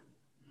 So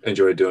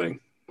enjoy doing.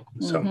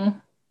 So.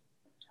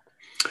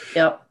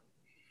 Yep.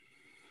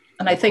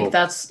 And I think Cool.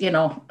 that's,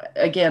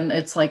 again,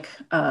 it's like,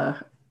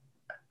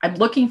 I'm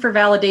looking for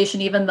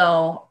validation, even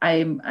though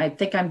I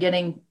think I'm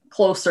getting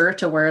closer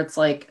to where it's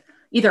like,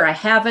 either I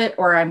have it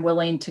or I'm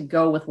willing to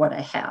go with what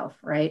I have.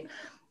 Right.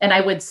 And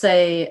I would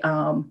say,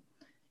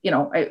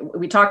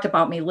 we talked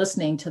about me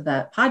listening to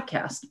that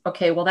podcast.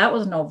 Okay, well, that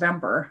was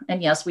November.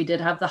 And yes, we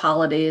did have the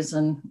holidays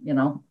and,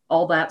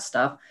 all that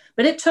stuff.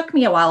 But it took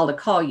me a while to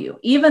call you,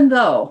 even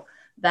though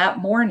that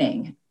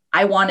morning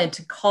I wanted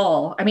to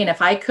call. I mean,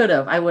 if I could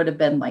have, I would have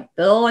been like,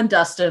 Bill and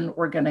Dustin,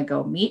 we're going to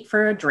go meet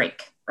for a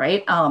drink,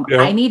 right? Yeah.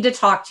 I need to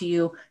talk to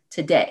you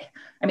today.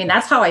 I mean,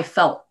 that's how I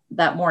felt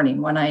that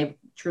morning when I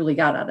truly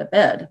got out of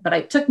bed. But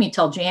it took me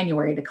till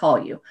January to call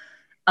you.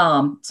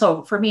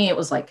 So for me, it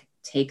was like,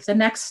 take the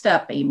next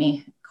step,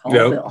 Amy. Call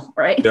Bill,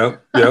 right?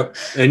 Yep.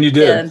 And you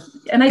did.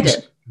 and I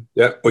did.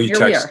 Yeah. Well, you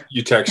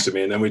texted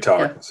me and then we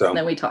talked. Yeah. So and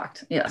then we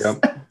talked. Yes.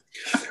 Yep.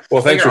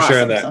 Well, thanks for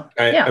sharing that. So,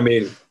 I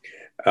mean,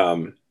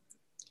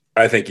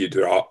 I think you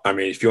do.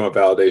 If you want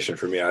validation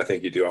from me, I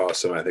think you do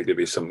awesome. I think it'd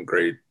be something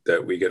great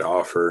that we could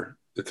offer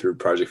through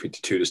Project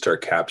 52 to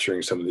start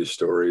capturing some of these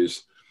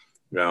stories,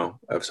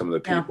 of some of the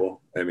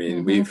people. I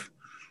mean, we've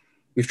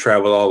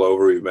traveled all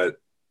over. We've met,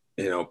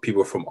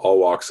 people from all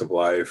walks of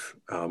life,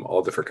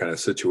 all different kind of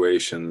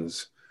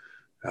situations.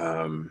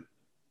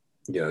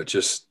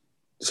 Just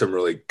some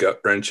really gut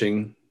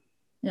wrenching,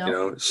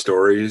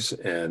 stories,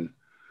 and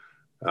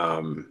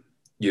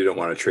you don't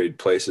want to trade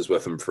places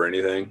with them for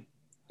anything.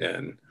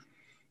 And,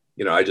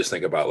 I just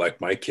think about like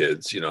my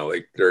kids,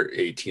 like they're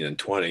 18 and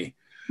 20.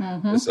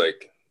 It's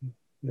like,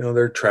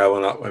 they're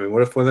traveling up. I mean,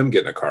 what if one of them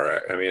get in a car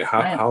wreck? I mean,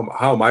 how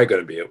am I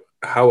going to be,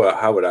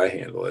 how would I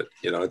handle it?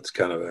 It's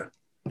kind of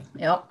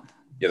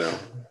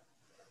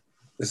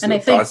and I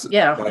think,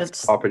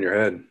 it's pop in your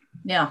head.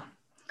 Yeah.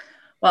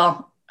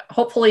 Well,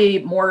 hopefully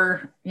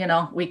more,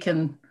 we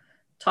can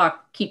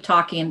keep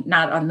talking,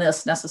 not on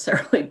this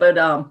necessarily, but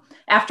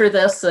after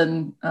this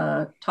and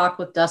talk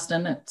with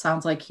Dustin. It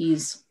sounds like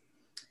he's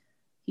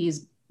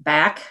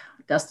back.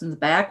 Dustin's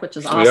back, which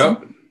is awesome.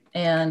 Yep.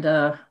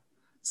 And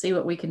see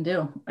what we can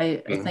do.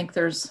 I think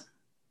there's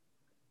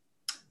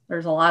a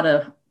lot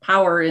of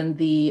power in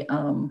the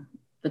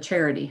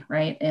charity,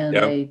 right?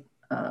 And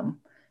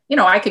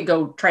I could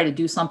go try to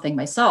do something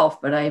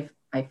myself, but I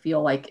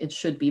feel like it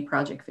should be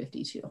Project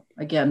 52.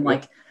 Again,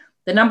 like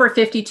the number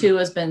 52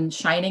 has been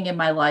shining in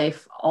my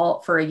life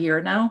all for a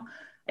year now.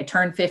 I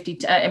turned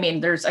 52. I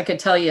mean, I could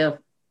tell you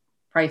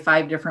probably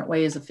 5 different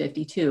ways of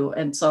 52.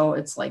 And so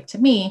it's like, to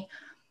me,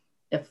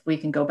 if we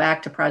can go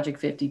back to Project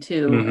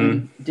 52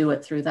 and do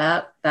it through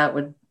that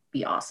would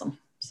be awesome.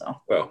 So,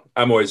 well,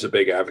 I'm always a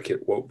big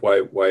advocate.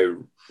 Why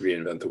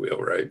reinvent the wheel,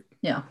 right?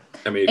 Yeah.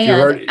 I mean,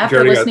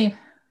 after listening,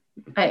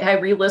 I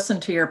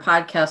re-listened to your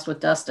podcast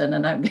with Dustin,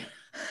 and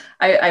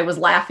I was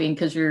laughing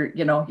because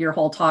your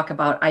whole talk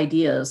about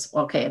ideas.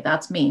 Okay,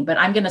 that's me, but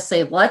I'm going to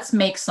say, let's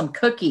make some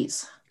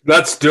cookies.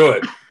 Let's do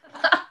it.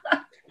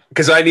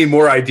 Because I need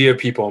more idea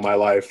people in my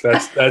life.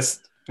 That's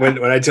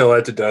when I tell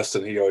that to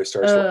Dustin, he always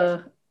starts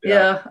laughing.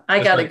 Yeah,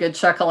 I got a good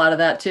chuckle out of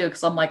that too,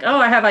 because I'm like, oh,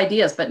 I have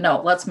ideas, but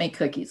no, let's make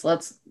cookies.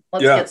 Let's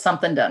get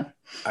something done.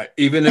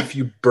 Even if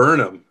you burn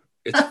them,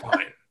 it's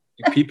fine.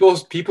 People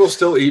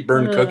still eat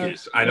burned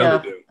cookies. I know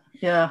they do.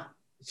 Yeah.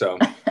 So,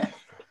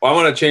 well, I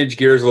want to change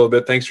gears a little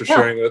bit. Thanks for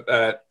sharing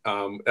that.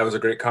 That was a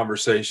great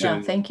conversation.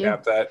 Yeah, thank you.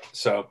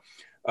 So,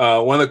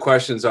 one of the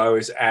questions I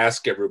always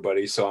ask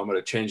everybody, so I'm going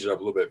to change it up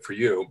a little bit for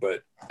you,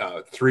 but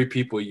 3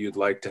 people you'd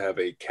like to have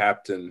a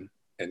Captain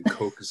and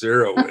Coke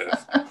Zero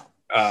with.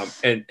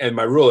 And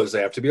my rule is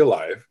they have to be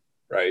alive,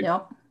 right?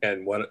 Yep.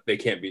 And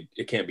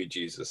it can't be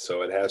Jesus.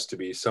 So it has to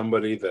be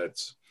somebody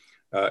that's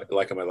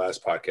like on my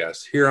last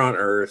podcast, here on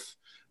earth,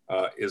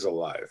 is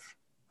alive.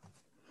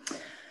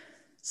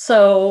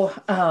 So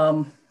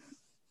I'm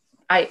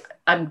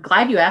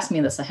glad you asked me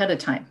this ahead of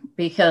time,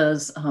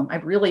 because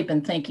I've really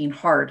been thinking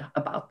hard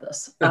about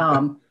this.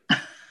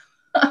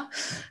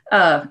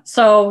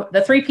 So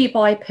the 3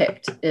 people I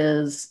picked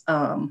is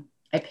I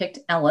picked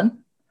Ellen.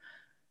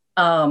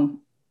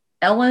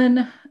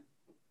 Ellen,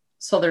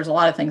 so there's a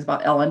lot of things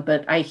about Ellen,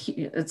 but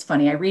it's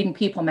funny. I read in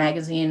People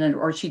magazine,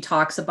 or she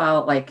talks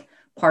about like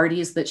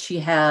parties that she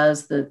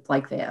has that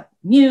like they have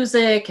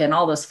music and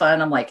all this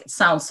fun. I'm like, it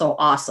sounds so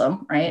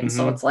awesome, right? And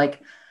so it's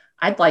like,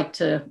 I'd like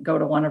to go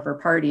to one of her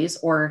parties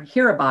or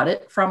hear about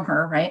it from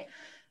her, right?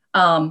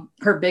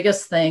 Her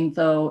biggest thing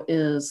though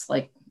is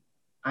like,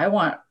 I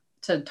want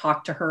to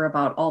talk to her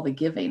about all the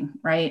giving,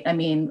 right? I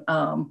mean,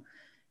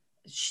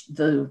 she's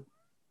done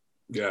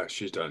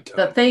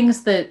the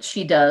things that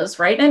she does,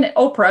 right? And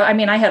Oprah, I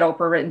mean, I had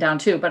Oprah written down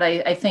too, but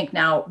I think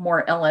now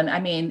more Ellen. I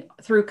mean,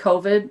 through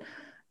COVID,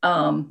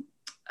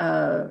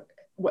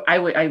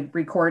 I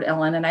record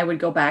Ellen and I would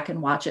go back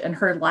and watch it, and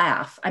her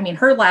laugh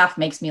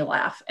makes me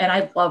laugh. And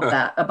I love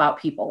that about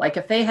people. Like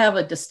if they have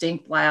a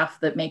distinct laugh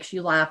that makes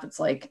you laugh, it's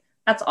like,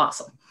 that's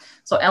awesome.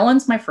 So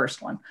Ellen's my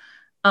first one.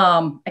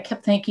 I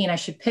kept thinking I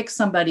should pick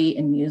somebody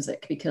in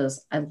music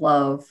because I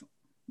love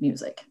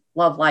music.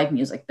 Love live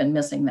music, been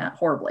missing that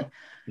horribly.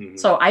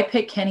 So I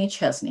picked Kenny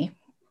Chesney.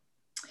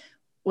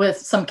 with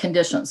some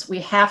conditions. We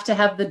have to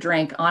have the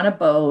drink on a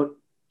boat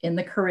in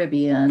the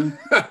Caribbean.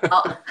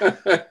 I'll,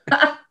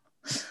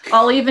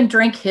 I'll even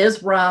drink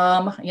his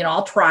rum.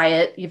 I'll try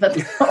it,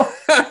 even though.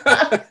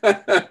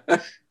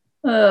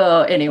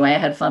 Oh, anyway, I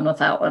had fun with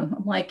that one.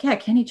 I'm like, yeah,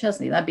 Kenny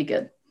Chesney, that'd be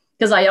good.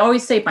 Because I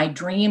always say my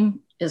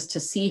dream is to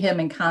see him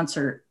in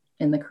concert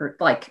in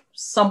like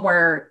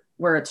somewhere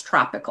where it's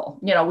tropical.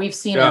 We've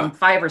seen him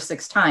 5 or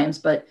 6 times,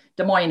 but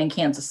Des Moines and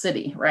Kansas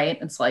City,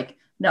 right? It's like,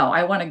 no,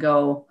 I want to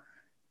go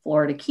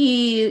Florida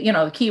Key,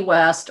 Key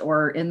West,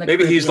 or in the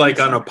maybe Caribbean he's like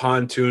on a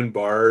pontoon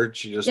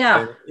barge,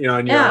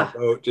 on your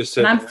boat, just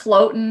sitting. And I'm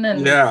floating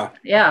and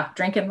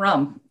drinking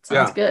rum.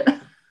 Sounds good.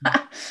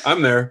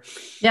 I'm there.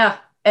 Yeah.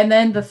 And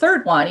then the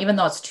third one, even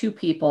though it's 2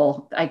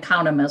 people, I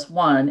count them as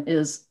one,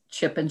 is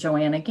Chip and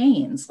Joanna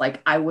Gaines. Like,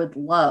 I would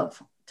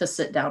love to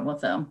sit down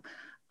with them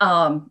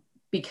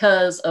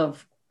because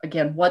of,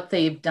 again, what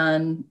they've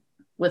done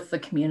with the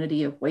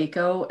community of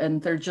Waco.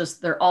 And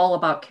they're all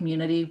about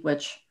community,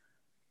 which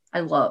I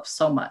love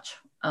so much.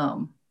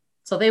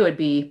 So they would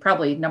be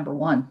probably number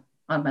 1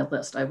 on my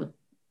list. I would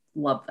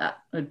love that.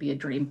 It would be a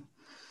dream.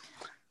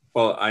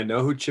 Well, I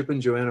know who Chip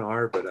and Joanna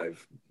are, but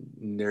I've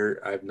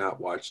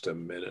not watched a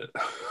minute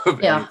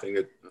of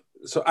anything.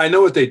 So I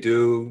know what they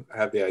do,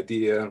 have the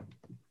idea.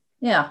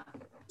 Yeah.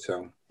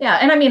 So. Yeah.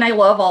 And I mean, I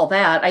love all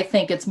that. I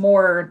think it's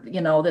more,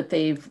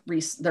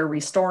 that they're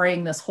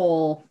restoring this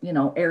whole,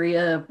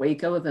 area of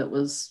Waco that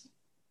was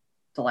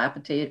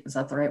dilapidated. Is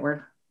that the right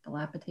word?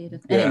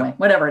 Dilapidated? Yeah. Anyway,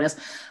 whatever it is.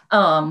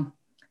 And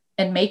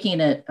making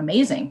it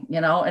amazing,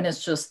 and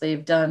it's just,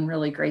 they've done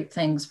really great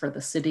things for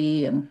the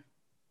city, and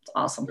it's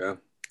awesome. Yeah.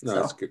 No,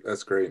 that's good.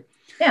 That's great.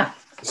 Yeah.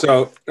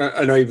 So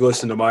I know you've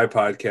listened to my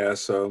podcast.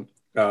 So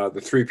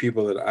the 3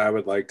 people that I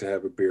would like to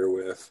have a beer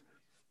with,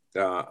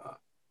 I'm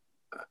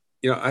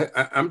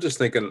just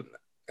thinking,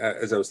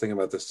 as I was thinking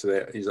about this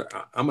today, he's like,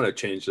 I'm going to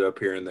change it up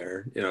here and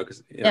there,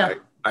 because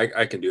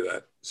I can do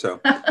that.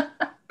 So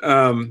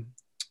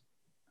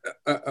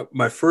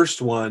my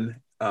first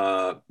one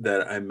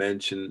that I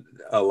mentioned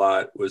a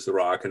lot was The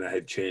Rock, and I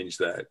had changed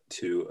that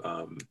to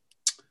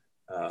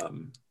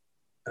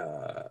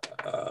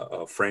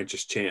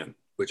Francis Chan,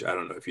 which I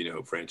don't know if you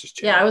know Francis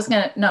Chan. Yeah, I was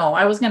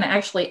gonna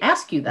actually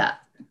ask you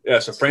that. Yeah,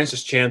 so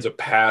Francis Chan's a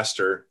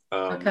pastor.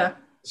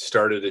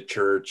 Started a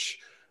church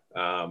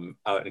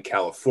out in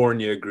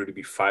California, grew to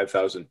be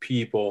 5,000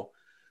 people.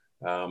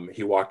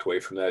 He walked away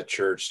from that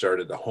church,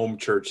 started the home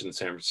church in the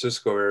San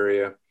Francisco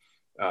area,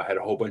 had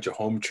a whole bunch of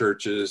home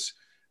churches,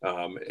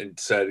 and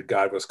said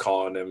God was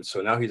calling him.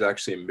 So now he's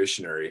actually a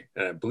missionary,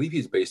 and I believe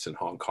he's based in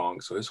Hong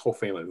Kong. So his whole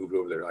family moved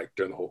over there like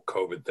during the whole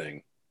COVID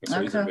thing. So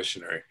he's a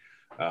missionary.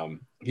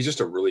 He's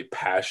just a really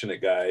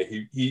passionate guy.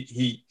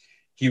 He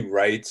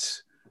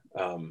writes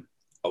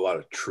a lot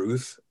of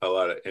truth,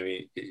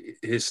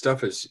 his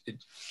stuff is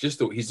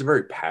just, he's a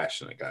very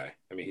passionate guy.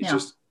 I mean, he's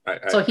just,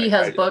 he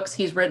has books.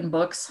 He's written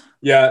books.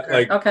 Yeah.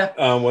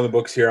 One of the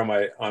books here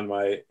on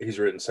my, he's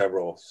written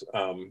several,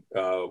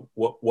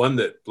 one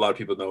that a lot of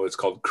people know is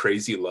called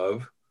Crazy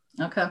Love.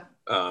 Okay.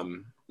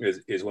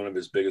 Is one of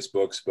his biggest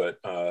books, but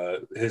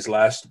his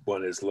last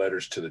one is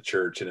Letters to the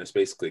Church, and it's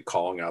basically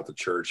calling out the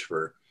church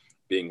for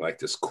being like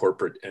this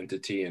corporate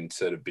entity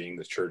instead of being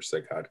the church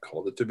that God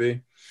called it to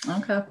be.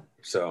 Okay.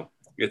 So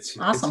it's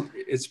awesome.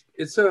 It's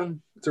a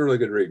really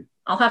good read.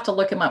 I'll have to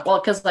look him up. Well,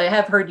 because I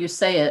have heard you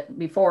say it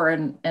before,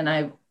 and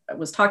I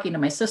was talking to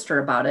my sister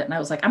about it, and I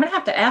was like, I'm gonna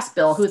have to ask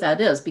Bill who that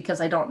is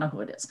because I don't know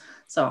who it is.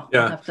 So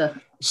yeah. I'll have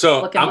to.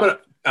 So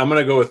I'm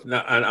gonna go with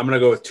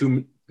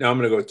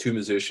two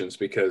musicians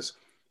because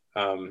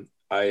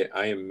I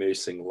am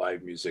missing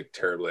live music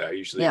terribly. I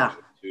usually go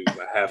to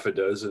half a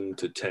dozen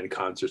to 10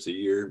 concerts a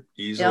year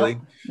easily.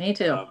 Yep, me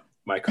too.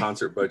 My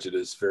concert budget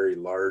is very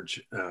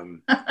large.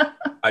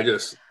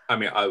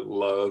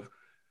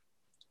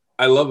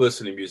 I love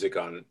listening to music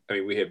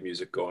we have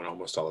music going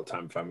almost all the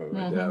time if I'm at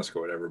my desk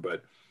or whatever,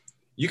 but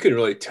you can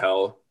really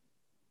tell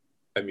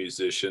a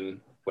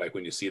musician like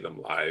when you see them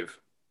live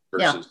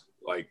versus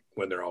like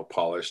when they're all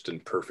polished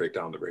and perfect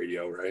on the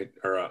radio, right?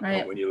 Or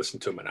when you listen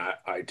to them on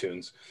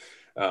iTunes.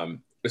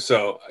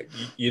 So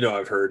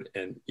I've heard,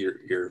 and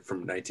you're from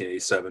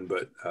 1987,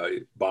 but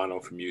Bono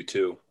from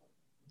U2.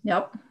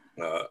 Yep.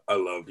 I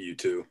love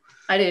U2.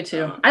 I do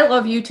too. I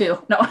love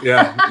U2. No.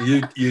 Yeah,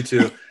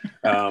 U2.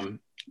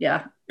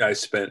 Yeah. I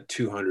spent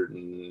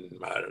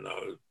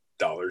 $200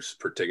 dollars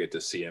per ticket to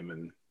see him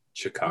in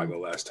Chicago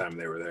last time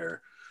they were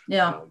there.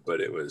 Yeah.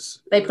 But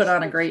they put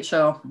on a great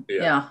show.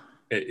 Yeah.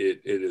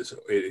 It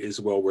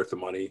is well worth the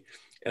money,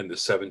 and the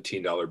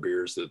 $17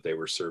 beers that they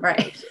were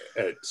serving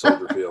at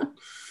Silverfield.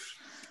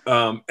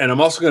 And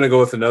I'm also going to go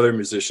with another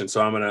musician.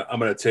 So I'm going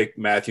to take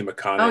Matthew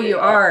McConaughey. Oh, you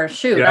are?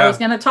 Shoot. Yeah. I was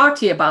going to talk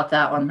to you about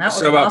that one. That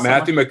was about awesome.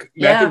 Matthew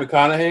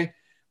McConaughey.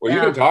 Well,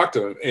 you can talk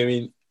to him. I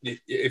mean,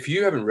 if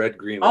you haven't read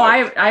Green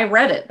Light. I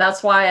read it.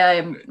 That's why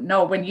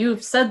when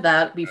you've said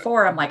that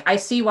before, I'm like, I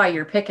see why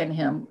you're picking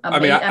him. I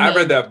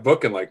read that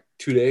book in like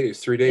 3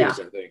 days,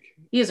 I think.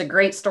 He's a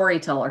great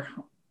storyteller.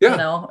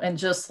 Yeah. And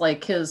just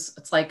like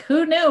it's like,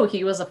 who knew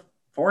he was a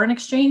foreign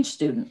exchange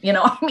student. You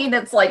know, I mean,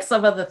 it's like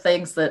some of the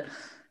things that,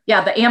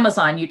 yeah, the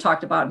Amazon you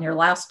talked about in your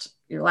last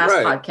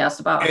Right. podcast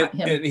about him.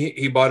 And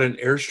he bought an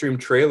Airstream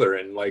trailer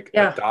and like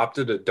Yeah.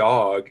 adopted a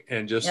dog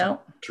and just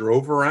Yep.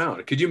 drove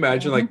around. Could you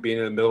imagine like being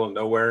in the middle of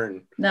nowhere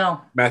and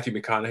No. Matthew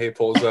McConaughey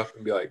pulls up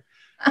and be like,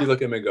 you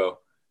look at him and go,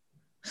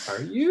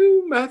 "Are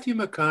you Matthew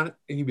McConaughey?"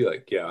 And you'd be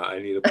like, "Yeah,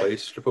 I need a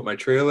place to put my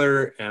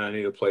trailer and I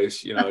need a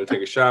place, you know, to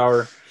take a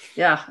shower."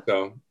 Yeah.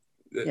 So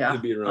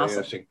it'd be really awesome.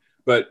 interesting.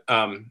 But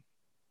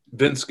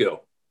Vince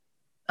Gill.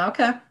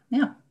 Okay.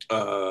 Yeah.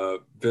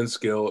 Vince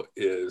Gill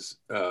is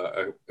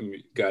a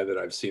guy that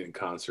I've seen in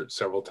concert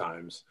several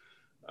times.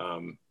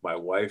 My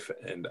wife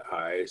and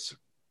I,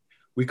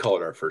 we call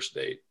it our first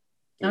date.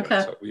 We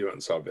went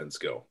and saw Vince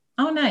Gill.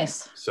 Oh,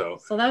 nice. So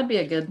that would be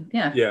a good,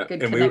 good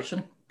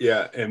connection.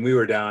 And we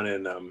were down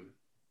in,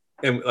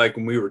 and like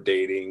when we were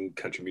dating,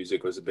 country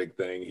music was a big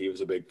thing. He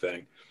was a big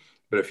thing.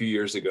 But a few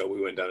years ago,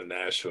 we went down to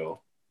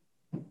Nashville.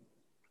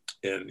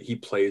 And he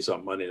plays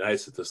on Monday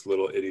nights at this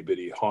little itty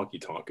bitty honky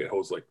tonk. It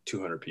holds like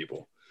 200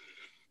 people.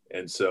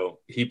 And so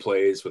he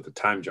plays with the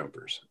Time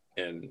Jumpers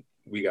and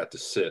we got to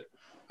sit.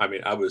 I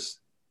mean,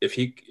 if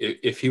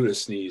he would have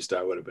sneezed,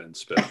 I would have been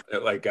spit.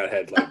 Like I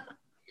had like,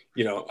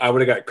 you know, I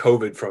would have got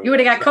COVID from. You would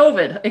have got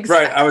COVID.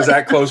 Exactly. Right. I was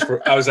that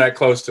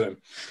close to him.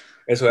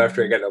 And so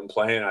after I got done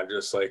playing, I'm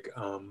just like,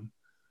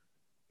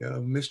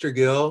 Mr.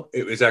 Gill,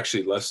 it was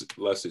actually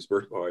Leslie's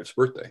wife's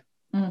birthday.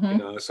 You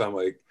know, so I'm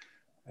like,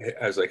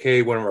 I was like,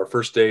 hey, one of our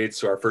first dates,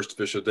 so our first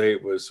official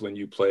date was when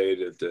you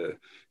played at the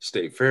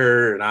State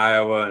Fair in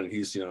Iowa, and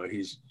he's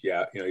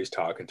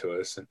talking to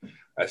us, and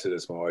I said,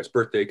 it's my wife's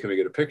birthday. Can we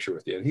get a picture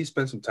with you? And he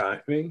spent some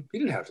time. I mean, he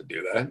didn't have to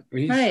do that. I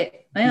mean,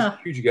 he's a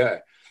huge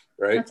guy,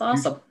 right? That's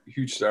awesome.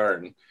 Huge star,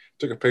 and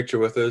took a picture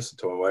with us.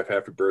 Told my wife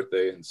happy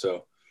birthday, and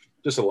so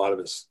just a lot of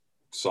his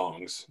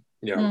songs,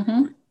 you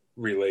know,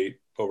 relate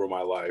over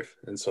my life,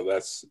 and so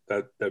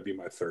that'd be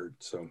my third.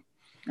 So.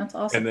 That's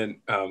awesome.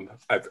 And then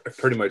I've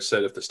pretty much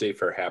said if the State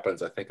Fair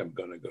happens, I think I'm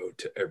going to go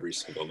to every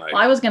single night.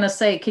 Well, I was going to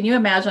say, can you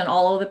imagine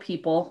all of the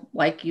people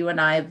like you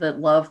and I that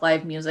love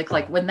live music?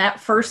 Like when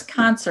that first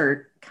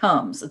concert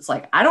comes, it's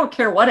like, I don't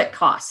care what it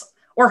costs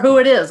or who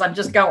it is. I'm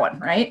just going,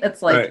 right?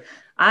 It's like, right.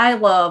 I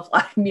love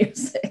live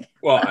music.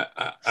 Well,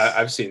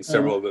 I've seen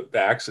several of the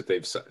acts that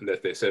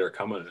they said are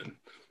coming, and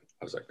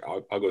I was like,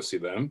 I'll go see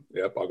them.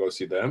 Yep. I'll go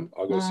see them.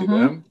 I'll go see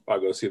them.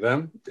 I'll go see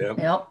them.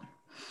 Yep.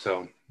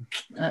 So.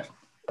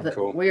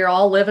 Cool. We're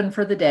all living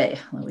for the day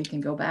when we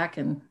can go back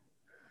and.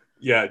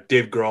 Yeah,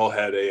 Dave Grohl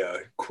had a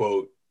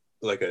quote,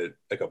 like a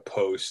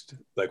post,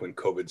 like when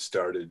COVID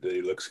started, that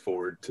he looks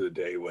forward to the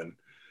day when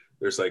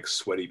there's like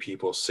sweaty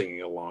people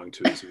singing along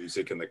to his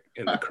music in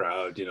the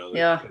crowd. You know,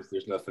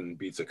 there's nothing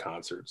beats a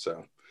concert.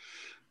 So.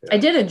 Yeah. I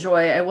did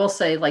enjoy. I will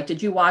say, like,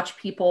 did you watch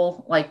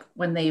people like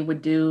when they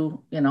would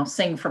do, you know,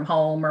 sing from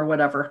home or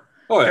whatever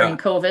during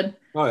COVID?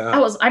 Oh yeah.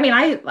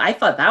 I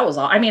thought that was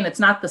all. I mean, it's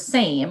not the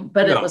same,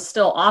 but it was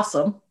still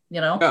awesome. You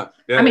know,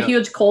 I'm a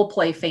huge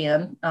Coldplay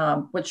fan,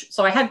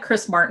 so I had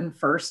Chris Martin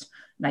first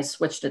and I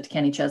switched it to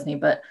Kenny Chesney,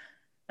 but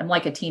I'm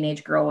like a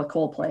teenage girl with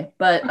Coldplay,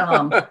 but,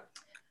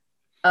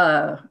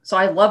 so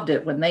I loved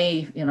it when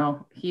they, you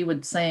know, he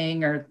would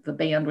sing or the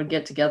band would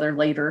get together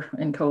later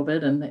in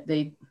COVID and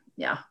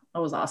that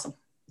was awesome.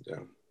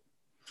 Yeah.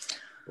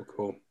 Well,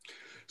 cool.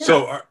 Yeah.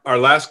 So our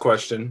last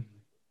question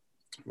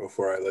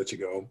before I let you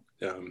go,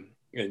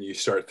 and you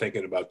start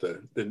thinking about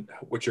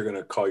what you're going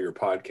to call your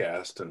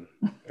podcast and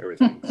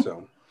everything.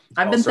 So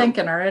I've been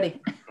thinking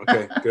already.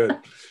 Okay, good.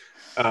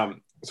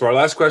 So our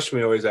last question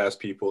we always ask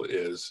people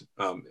is,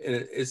 and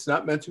it's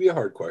not meant to be a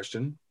hard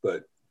question,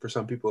 but for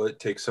some people it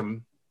takes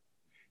some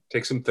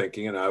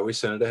thinking, and I always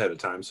send it ahead of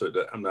time so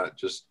that I'm not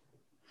just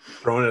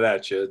throwing it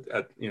at you,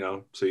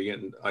 so you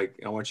get like,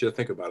 I want you to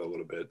think about it a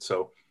little bit.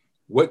 So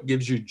what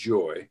gives you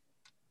joy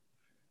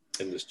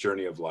in this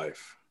journey of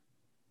life?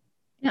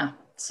 Yeah.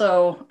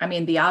 So, I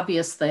mean, the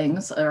obvious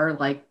things are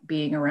like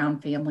being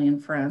around family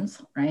and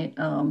friends, right?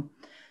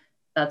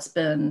 That's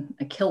been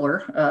a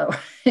killer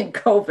in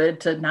COVID,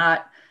 to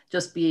not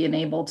just being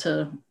able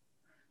to,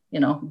 you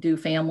know, do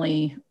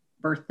family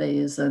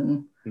birthdays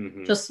and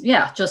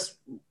just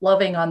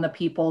loving on the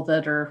people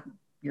that are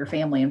your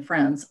family and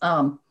friends.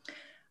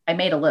 I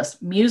made a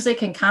list.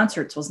 Music and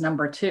concerts was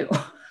number 2.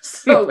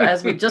 So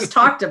as we just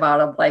talked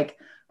about, I'm like,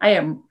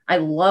 I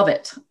love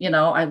it. You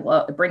know,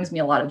 it brings me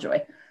a lot of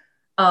joy.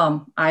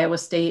 Iowa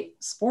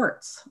State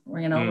sports,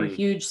 you know, we're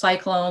huge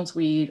Cyclones.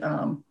 We've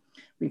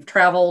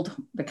traveled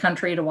the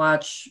country to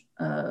watch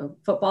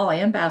football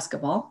and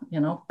basketball. You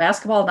know,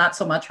 basketball not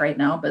so much right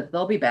now, but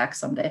they'll be back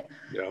someday.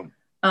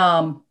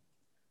 Yeah.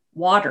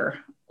 Water,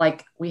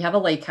 like we have a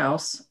lake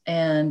house,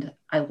 and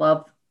I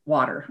love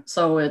water.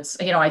 So it's,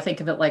 you know, I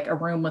think of it like a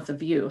room with a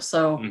view.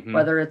 So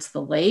whether it's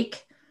the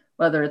lake,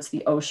 whether it's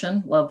the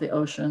ocean, love the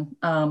ocean.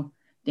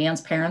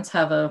 Dan's parents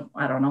have a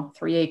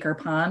 3-acre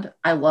pond.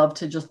 I love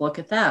to just look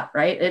at that,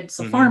 right? It's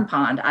a farm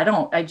pond.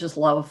 I just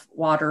love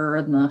water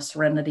and the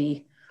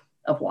serenity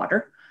of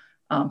water.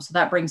 So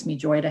that brings me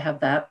joy to have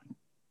that.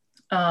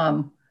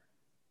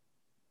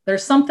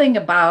 There's something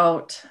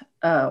about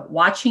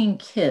watching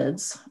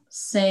kids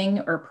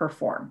sing or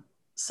perform.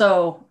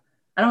 So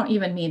I don't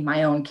even mean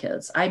my own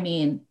kids. I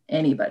mean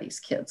anybody's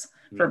kids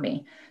for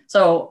me.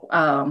 So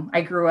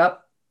I grew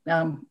up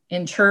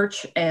in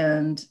church,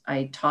 and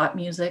I taught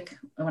music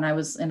when I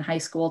was in high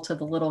school to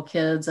the little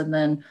kids. And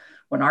then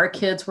when our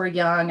kids were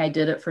young, I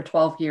did it for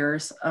 12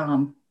 years.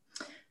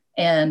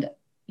 And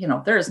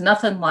there's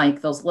nothing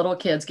like those little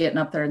kids getting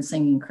up there and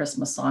singing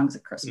Christmas songs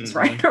at Christmas,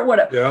 right? Or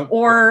whatever. Yeah.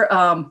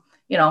 Or,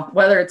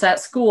 whether it's at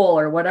school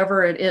or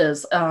whatever it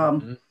is.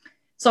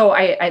 So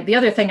I the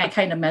other thing I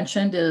kind of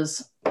mentioned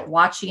is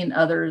watching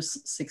others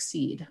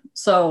succeed.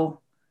 So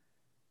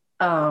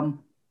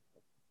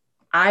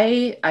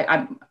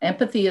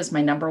empathy is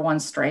my number one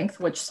strength,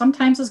 which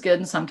sometimes is good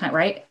and sometimes,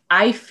 right?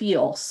 I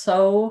feel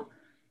so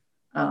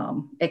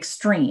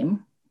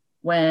extreme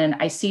when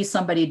I see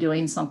somebody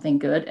doing something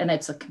good and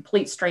it's a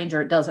complete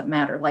stranger. It doesn't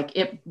matter. Like,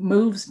 it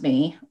moves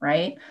me,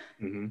 right?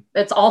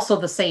 It's also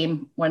the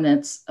same when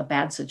it's a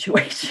bad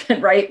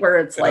situation, right? Where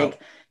it's like,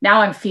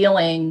 now I'm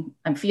feeling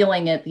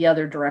it the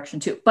other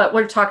direction too. But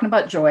we're talking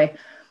about joy.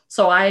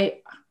 So I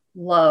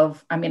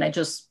thrive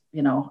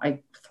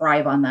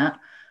on that.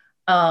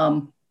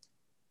 And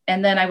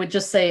then I would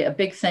just say a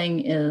big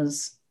thing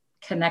is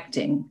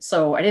connecting.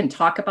 So I didn't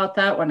talk about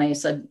that when I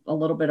said a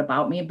little bit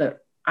about me,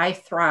 but I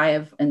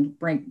thrive and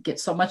get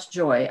so much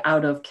joy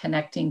out of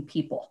connecting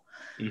people.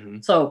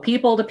 So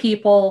people to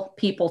people,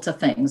 people to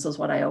things is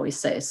what I always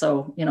say.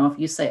 So, if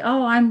you say,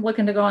 oh, I'm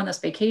looking to go on this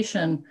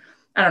vacation,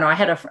 I don't know. I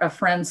had a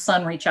friend's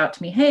son reach out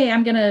to me. Hey,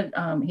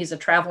 he's a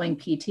traveling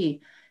PT.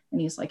 And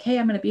he's like, hey,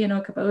 I'm going to be in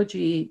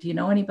Okoboji. Do you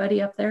know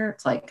anybody up there?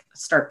 It's like,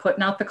 start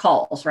putting out the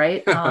calls,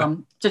 right?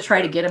 To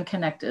try to get them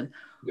connected.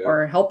 Yeah.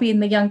 Or helping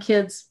the young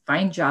kids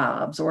find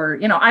jobs, or,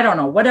 I don't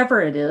know,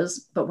 whatever it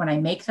is. But when I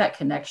make that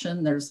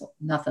connection, there's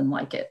nothing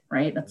like it,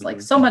 right? It's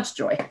like so much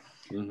joy.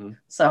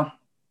 So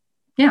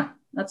yeah,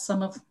 that's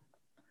some of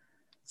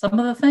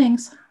the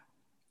things.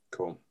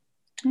 Cool.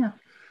 Yeah.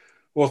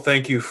 Well,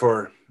 thank you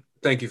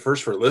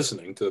first for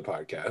listening to the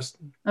podcast.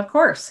 Of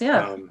course.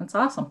 Yeah. That's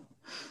awesome.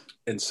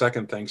 And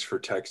second, thanks for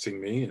texting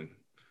me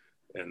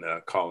and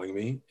calling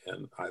me.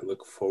 And I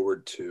look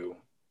forward to,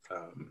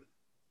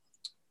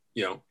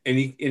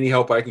 any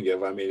help I can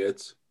give. I mean,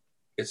 it's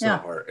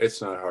not hard.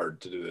 It's not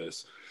hard to do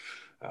this,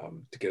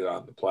 to get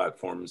on the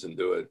platforms and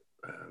do it.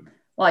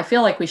 Well, I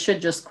feel like we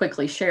should just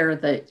quickly share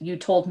that you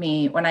told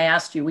me when I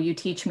asked you, will you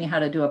teach me how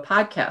to do a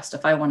podcast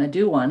if I want to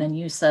do one? And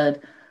you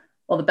said,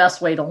 well, the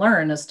best way to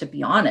learn is to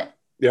be on it.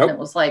 Yep. And it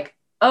was like,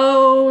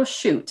 oh,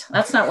 shoot,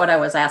 that's not what I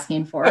was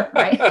asking for,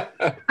 right?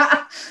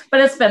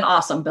 But it's been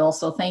awesome, Bill.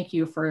 So thank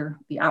you for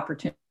the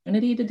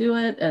opportunity to do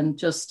it and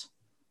just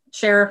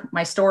share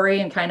my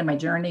story and kind of my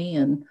journey.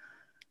 And,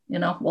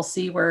 we'll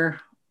see where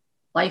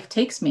life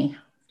takes me.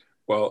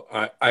 Well,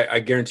 I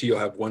guarantee you'll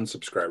have one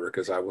subscriber,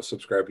 because I will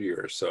subscribe to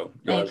yours. So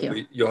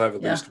you'll have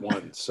at least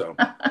one. So,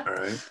 all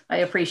right. I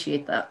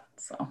appreciate that.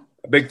 So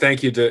a big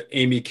thank you to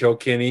Amy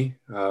Kilkenny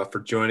for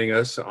joining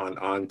us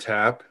on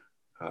Tap.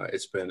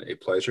 It's been a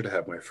pleasure to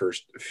have my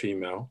first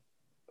female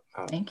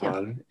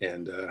on,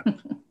 and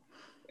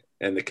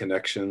and the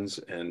connections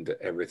and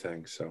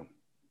everything. So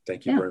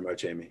thank you very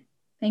much, Amy.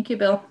 Thank you,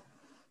 Bill.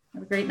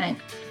 Have a great night.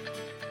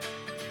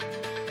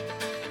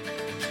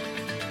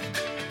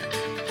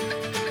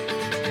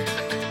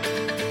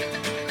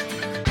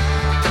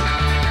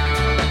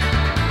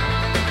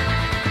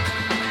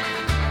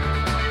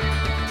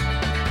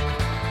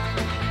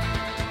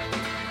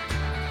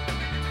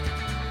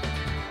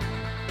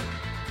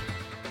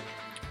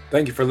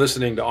 Thank you for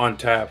listening to On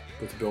Tap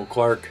with Bill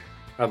Clark.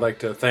 I'd like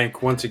to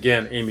thank once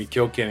again Amy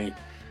Kilkenny.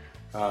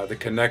 The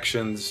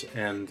connections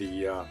and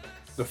the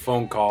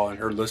phone call and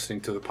her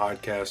listening to the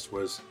podcast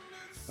was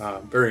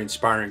very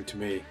inspiring to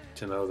me,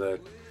 to know that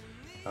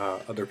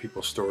other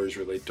people's stories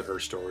relate to her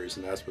stories,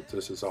 and that's what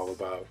this is all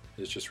about,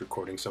 is just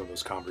recording some of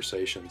those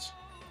conversations.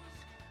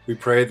 We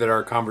pray that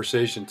our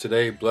conversation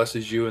today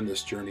blesses you in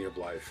this journey of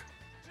life.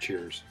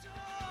 Cheers.